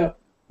himself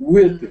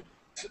with it,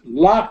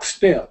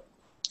 lockstep.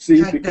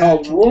 See,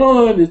 because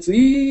one, it's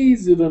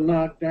easy to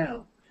knock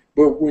down,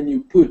 but when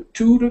you put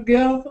two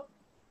together,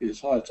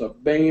 it's a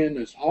band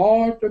that's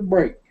hard to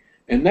break.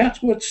 And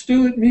that's what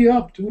stood me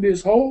up through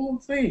this whole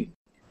thing.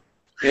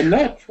 And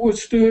that's what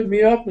stood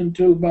me up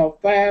until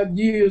about 5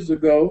 years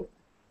ago,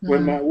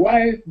 when my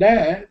wife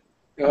died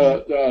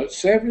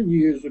 7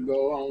 years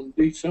ago on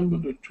December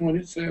the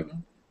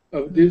 27th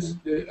of this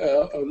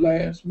of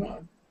last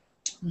month.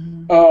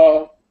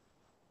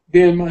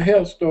 Then my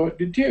health started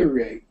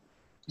deteriorating.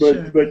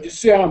 But you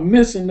see, I'm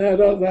missing that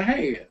other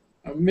half.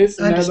 I'm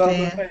missing that other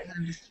half.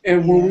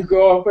 And when we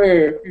go off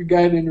air, if you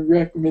got any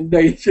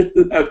recommendations,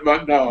 that's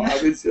my, no,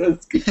 I was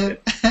just kidding.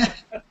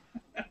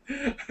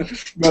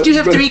 But you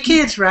have 3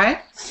 kids,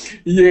 right?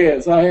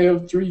 Yes, I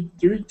have three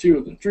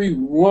children, 3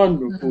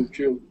 wonderful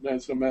children,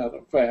 as a matter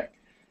of fact.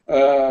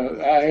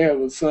 I have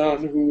a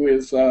son who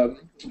is a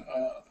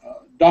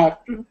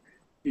doctor.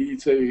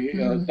 He's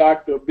a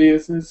doctor of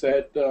business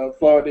at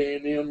Florida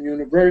A&M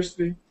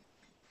University.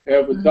 I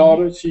have a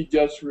daughter. She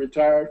just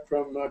retired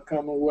from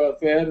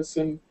Commonwealth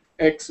Edison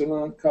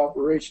Excellent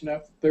Corporation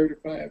after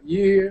 35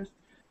 years.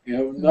 I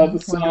have another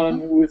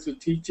son who is a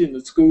teacher in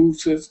the school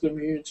system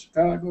here in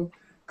Chicago,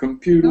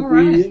 computer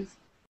whiz.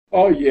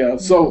 Oh, yeah.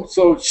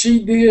 So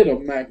she did a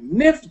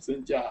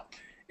magnificent job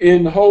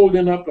in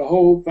holding up the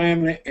whole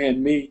family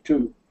and me,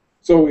 too.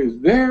 So it's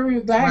very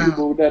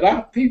valuable that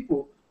our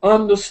people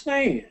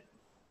understand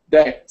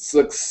that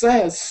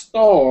success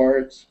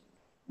starts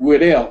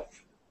with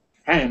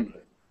family.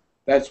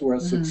 That's where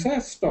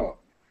success starts.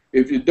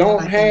 If you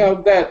don't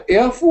have that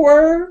F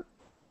word,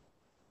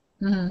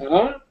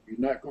 you're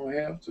not going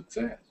to have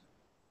success.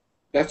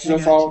 That's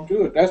just all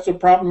to it. That's the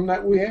problem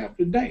that we have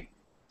today.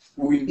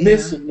 We're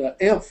missing the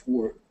F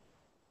word.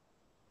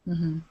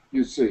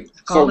 You see.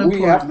 So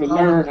we have to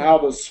learn how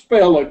to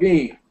spell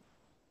again.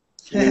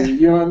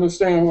 You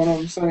understand what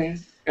I'm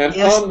saying? And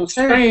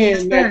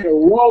understand that the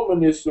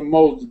woman is the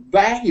most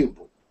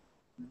valuable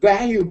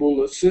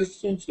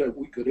assistance that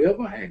we could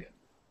ever have,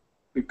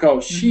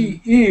 because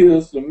she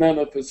is the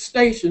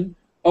manifestation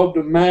of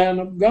the man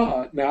of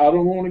God. Now, I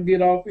don't want to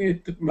get off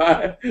into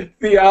my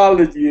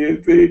theology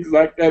and things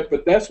like that,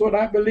 but that's what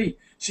I believe.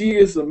 She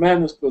is the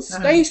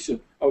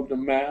manifestation of the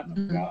man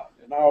of God.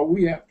 And all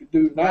we have to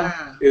do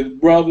now is,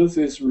 brothers,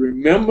 is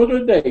remember the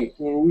day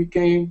when we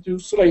came through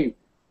slavery.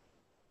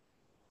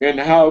 And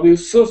how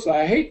this sister,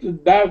 I hate to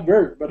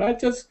divert, but I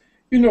just,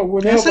 you know,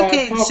 whenever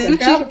I talk, I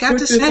gotta put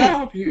this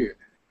out here.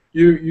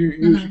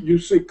 You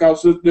see,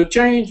 because the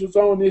change was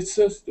on this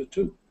sister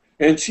too.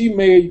 And she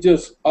made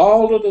just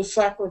all of the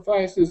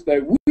sacrifices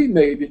that we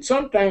made. And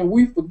sometimes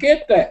we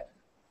forget that.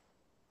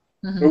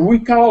 But we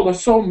call her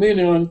so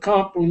many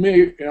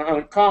uncomplimented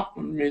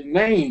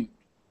names.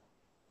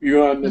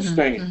 You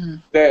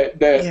understand?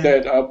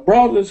 That a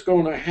brother's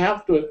going to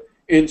have to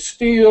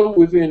instill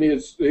within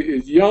his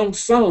young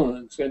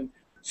sons and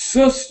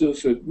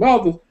sisters and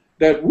mothers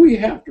that we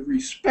have to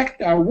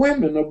respect our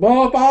women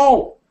above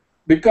all.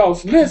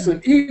 Because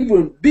listen,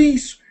 even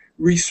beasts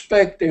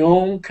respect their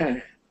own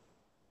kind.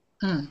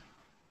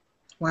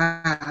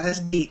 Wow, that's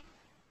deep.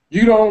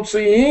 You don't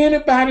see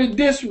anybody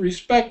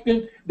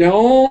disrespecting their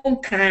own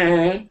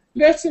kind.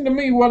 Listen to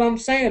me what I'm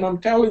saying. I'm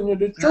telling you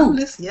the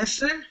truth. Yes,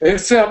 sir.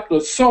 Except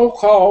the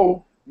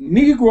so-called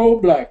Negro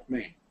black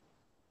man.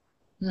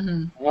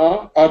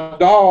 A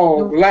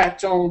dog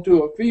latch on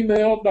to a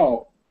female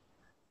dog.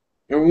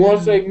 And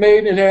once they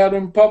made and had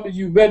them puppies,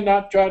 you better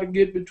not try to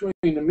get between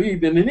them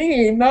either. And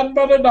he ain't nothing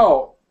but a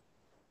dog.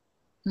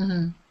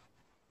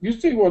 You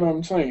see what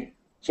I'm saying?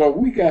 So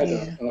we got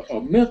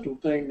a mental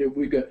thing that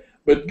we got.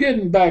 But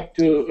getting back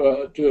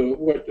to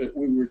what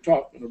we were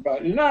talking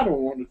about, and I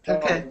don't want to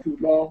talk too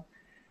long.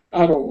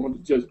 I don't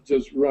want to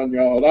just run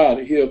y'all out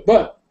of here.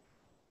 But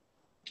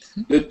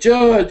the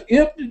judge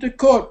emptied the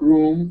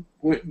courtroom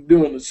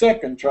during the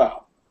second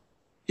trial.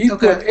 He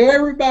put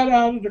everybody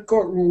out of the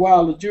courtroom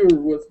while the jury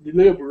was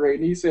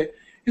deliberating. He said,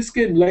 "It's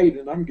getting late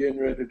and I'm getting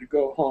ready to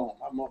go home.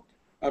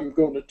 I'm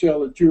going to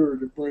tell the jury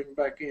to bring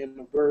back in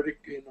the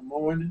verdict in the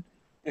morning.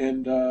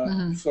 And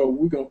so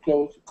we're going to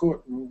close the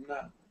courtroom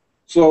now."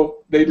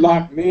 So they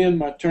locked me and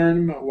my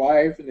attorney, my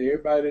wife, and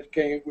everybody that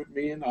came with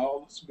me and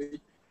all the speakers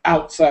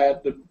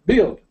outside the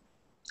building.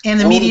 And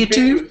the media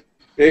too?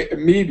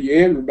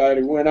 Media,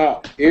 everybody went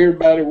out.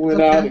 Everybody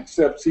went out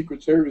except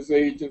Secret Service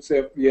agents,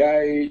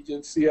 FBI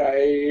agents,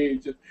 CIA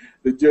agents,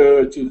 the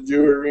judge, the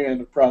jury, and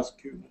the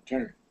prosecuting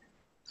attorney.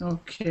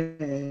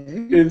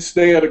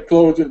 Instead of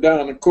closing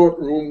down the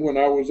courtroom when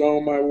I was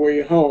on my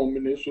way home,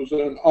 and this was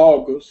in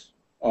August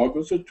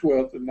August the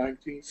 12th of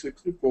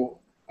 1964,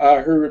 I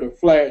heard a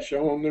flash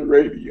on the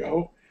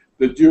radio.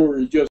 The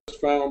jury just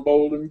found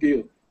Bolden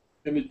guilty.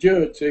 And the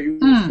judge said he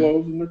was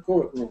closing the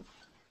courtroom.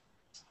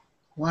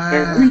 Wow.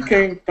 And we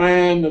can't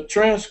find the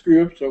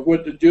transcripts of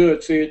what the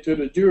judge said to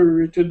the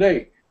jury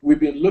today. We've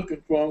been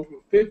looking for them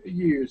for 50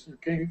 years and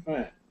can't find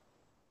it.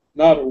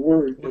 Not a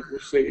word that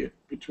was said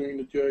between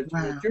the judge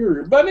and the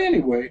jury. But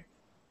anyway,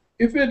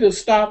 if it had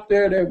stopped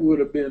there, that would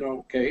have been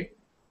okay.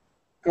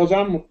 Because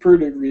I'm a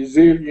pretty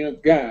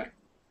resilient guy.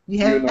 You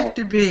have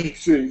to be.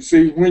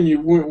 See, when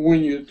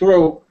you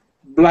throw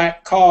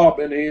black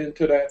carbon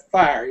into that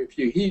fire, if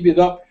you heat it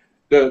up,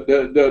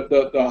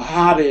 the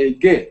hotter it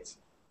gets.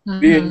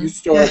 Then you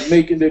start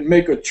making it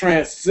make a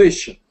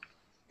transition.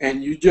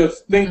 And you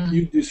just think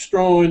you're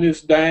destroying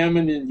this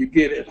diamond and you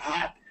get it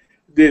hot,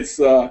 this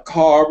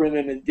carbon,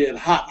 and it get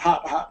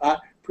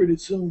hot. Pretty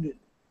soon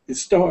it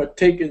starts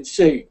taking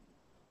shape,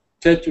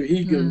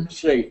 tetrahedron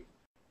shape.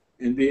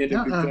 And then it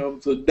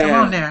becomes a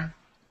diamond.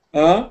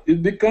 Come on now.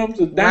 It becomes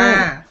a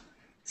diamond. Wow.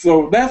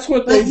 So that's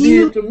what they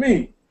did to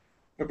me.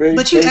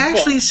 But you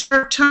actually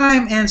served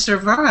time and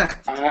survived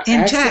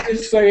intact. I actually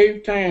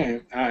saved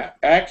time. I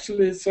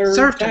actually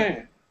served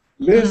time.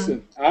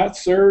 Listen, I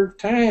served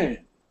time.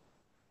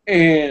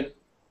 And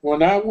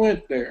when I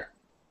went there,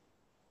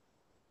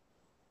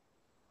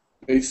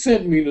 they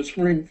sent me to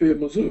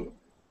Springfield, Missouri.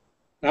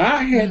 Now,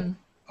 I had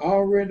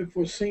already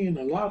foreseen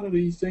a lot of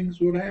these things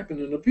would happen,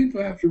 and the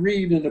people have to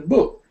read in the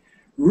book.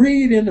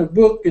 Read in the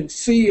book and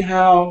see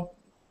how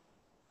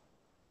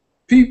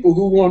people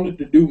who wanted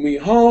to do me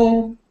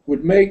harm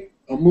would make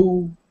a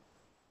move,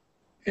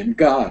 and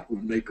God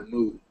would make a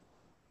move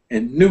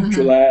and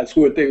neutralize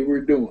what they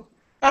were doing.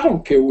 I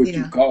don't care what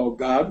you call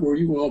God, where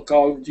you want to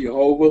call him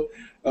Jehovah,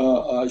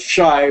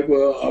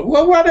 Shiva,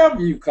 well,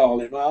 whatever you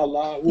call him,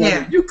 Allah,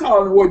 you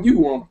call him what you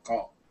want to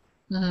call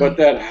him. But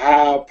that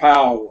higher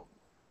power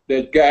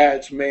that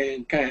guides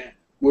mankind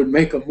would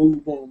make a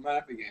move on my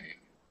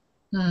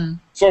behalf.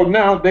 So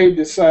now they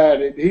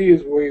decided,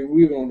 here's the way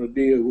we're going to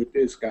deal with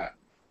this guy.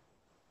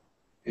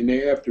 And they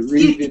have to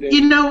read it.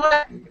 You know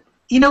what?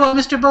 You know what,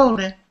 Mr.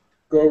 Bolden?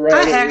 Go right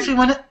ahead.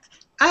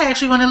 I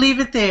actually want to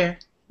leave it there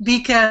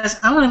because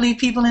I want to leave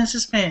people in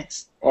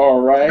suspense.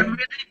 All right.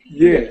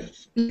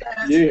 Yes.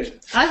 Yes.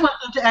 I want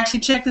them to actually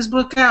check this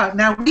book out.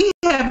 Now, we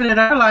have it at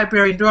our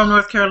library in Durham,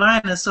 North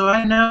Carolina, so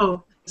I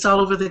know it's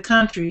all over the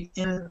country.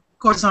 And, of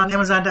course, it's on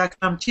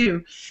Amazon.com,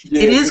 too.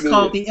 Yes, it is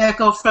called The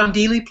Echo from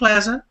Dealey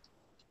Plaza.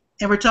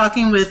 And we're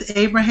talking with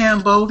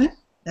Abraham Bolden.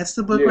 That's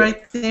the book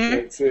right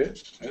there. That's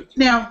it.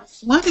 Now,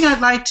 one thing I'd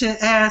like to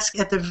ask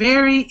at the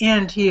very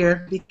end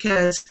here,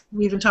 because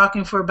we've been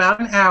talking for about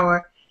an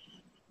hour,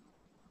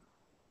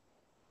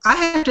 I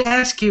have to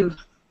ask you,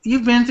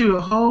 you've been through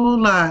a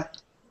whole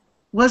lot.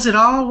 Was it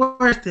all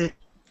worth it?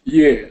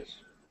 Yes,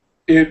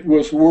 it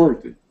was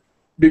worth it.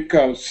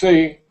 Because,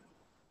 say,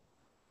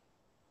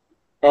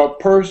 a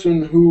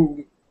person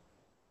who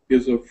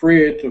is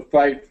afraid to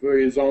fight for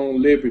his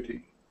own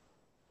liberty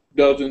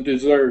doesn't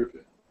deserve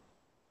it.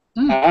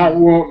 I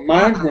want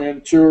my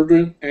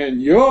grandchildren and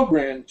your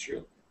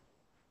grandchildren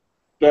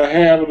to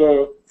have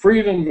the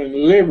freedom and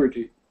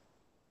liberty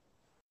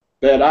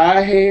that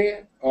I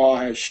had or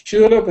I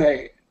should have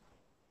had.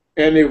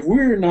 And if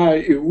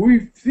we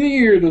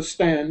fear to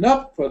stand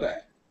up for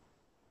that,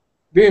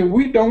 then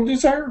we don't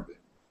deserve it.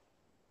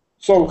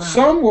 So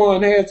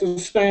someone has to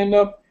stand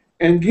up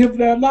and give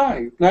their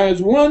life. Now,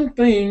 there's one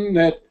thing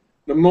that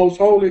the Most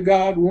Holy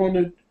God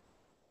wanted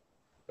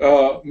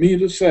me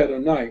to say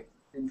tonight.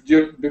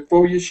 Just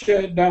before you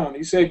shut it down,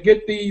 he said,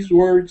 get these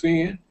words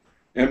in,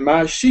 and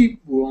my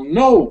sheep will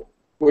know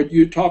what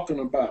you're talking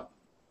about.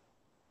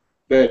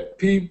 That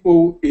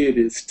people, it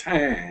is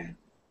time.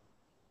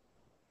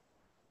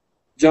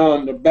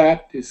 John the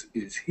Baptist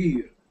is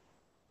here.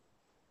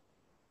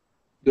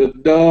 The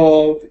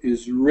dove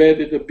is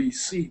ready to be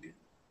seated.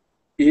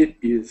 It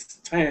is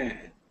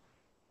time.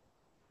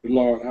 The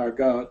Lord our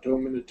God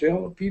told me to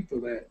tell the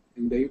people that,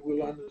 and they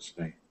will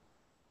understand.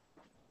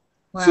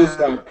 Wow.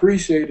 Sister, I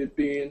appreciated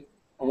being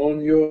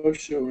on your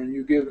show and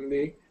you giving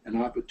me an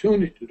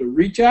opportunity to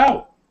reach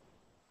out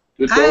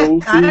to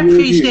those I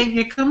appreciate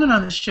you coming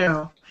on the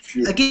show.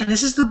 Sure. Again,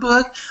 this is the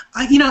book.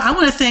 I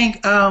want to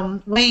thank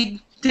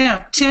Wade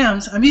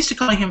Timms. I'm used to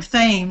calling him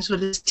Thames,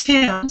 but it's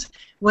Timms.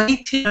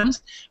 Wade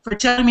Timms, for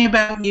telling me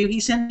about you. He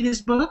sent me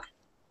this book.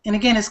 And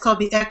again, it's called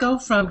The Echo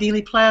from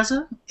Dealey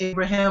Plaza,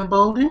 Abraham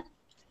Bolden.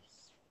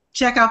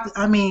 Check out,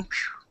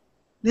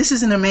 this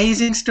is an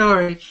amazing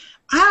story.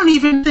 I don't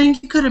even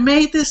think you could have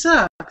made this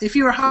up. If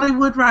you were a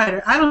Hollywood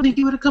writer, I don't think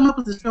you would have come up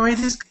with a story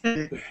this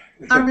good.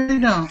 I really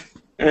don't.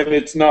 And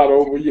it's not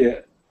over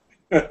yet.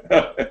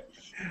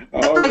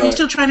 You're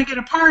still trying to get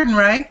a pardon,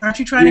 right? Aren't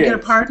you trying to get a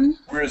pardon?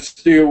 We're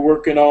still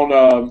working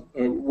on,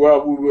 we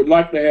would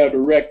like to have the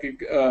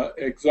record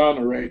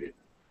exonerated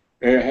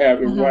and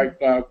have it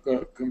wiped out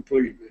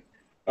completely.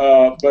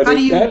 But how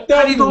do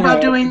you go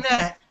about doing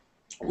that?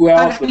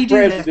 Well, the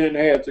president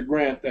has to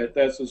grant that.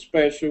 That's a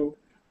special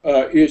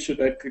issue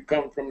that could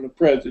come from the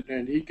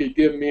president. He could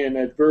give me an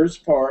adverse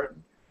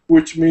pardon,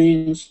 which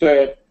means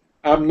that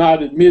I'm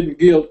not admitting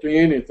guilt to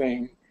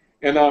anything,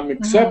 and I'm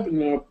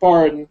accepting a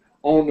pardon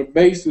on the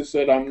basis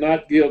that I'm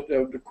not guilty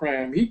of the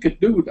crime. He could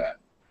do that.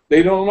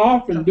 They don't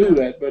often do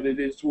that, but it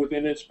is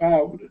within his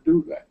power to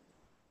do that.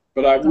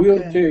 But I will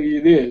tell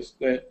you this,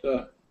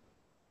 that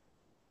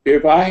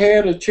if I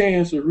had a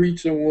chance to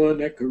reach someone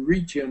that could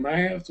reach him, I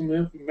have some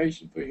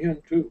information for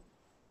him too.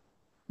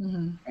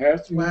 I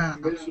have some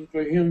information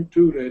for him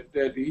too,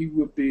 that he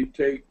would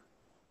take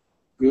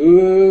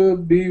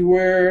good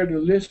beware to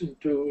listen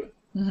to it.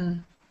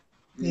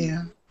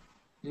 Yeah.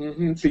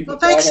 Well,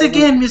 thanks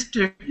again,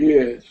 Mr.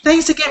 Yes.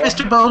 Thanks again,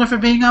 Mr. Bolden, for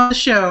being on the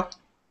show.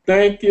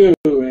 Thank you,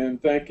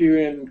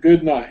 and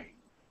good night.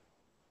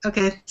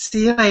 Okay,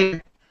 see you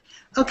later.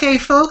 Okay,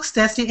 folks,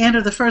 that's the end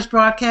of the first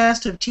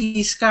broadcast of TV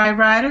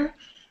Skywriter.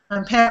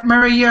 I'm Pat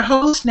Murray, your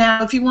host.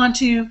 Now, if you want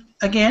to,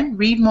 again,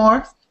 read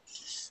more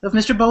of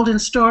Mr.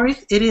 Bolden's story,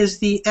 it is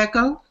The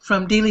Echo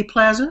from Dealey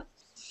Plaza,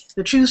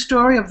 the true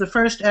story of the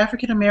first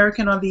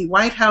African-American on the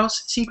White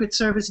House Secret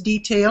Service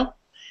detail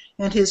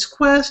and his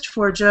quest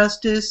for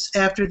justice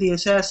after the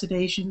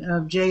assassination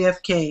of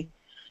JFK.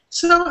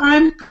 So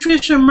I'm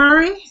Patricia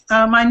Murray.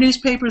 My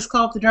newspaper is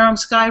called the Durham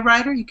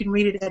Skywriter. You can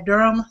read it at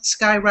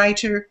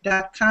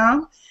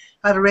durhamskywriter.com.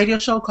 I have a radio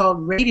show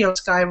called Radio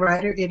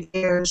Skywriter. It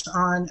airs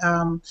on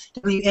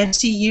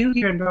WNCU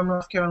here in Durham,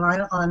 North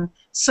Carolina on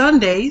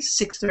Sundays,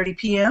 6:30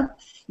 p.m.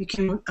 You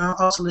can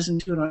also listen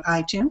to it on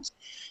iTunes.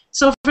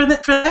 So for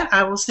that,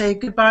 I will say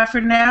goodbye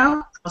for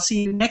now. I'll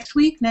see you next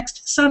week,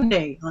 next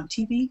Sunday on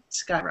TV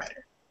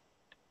Skywriter.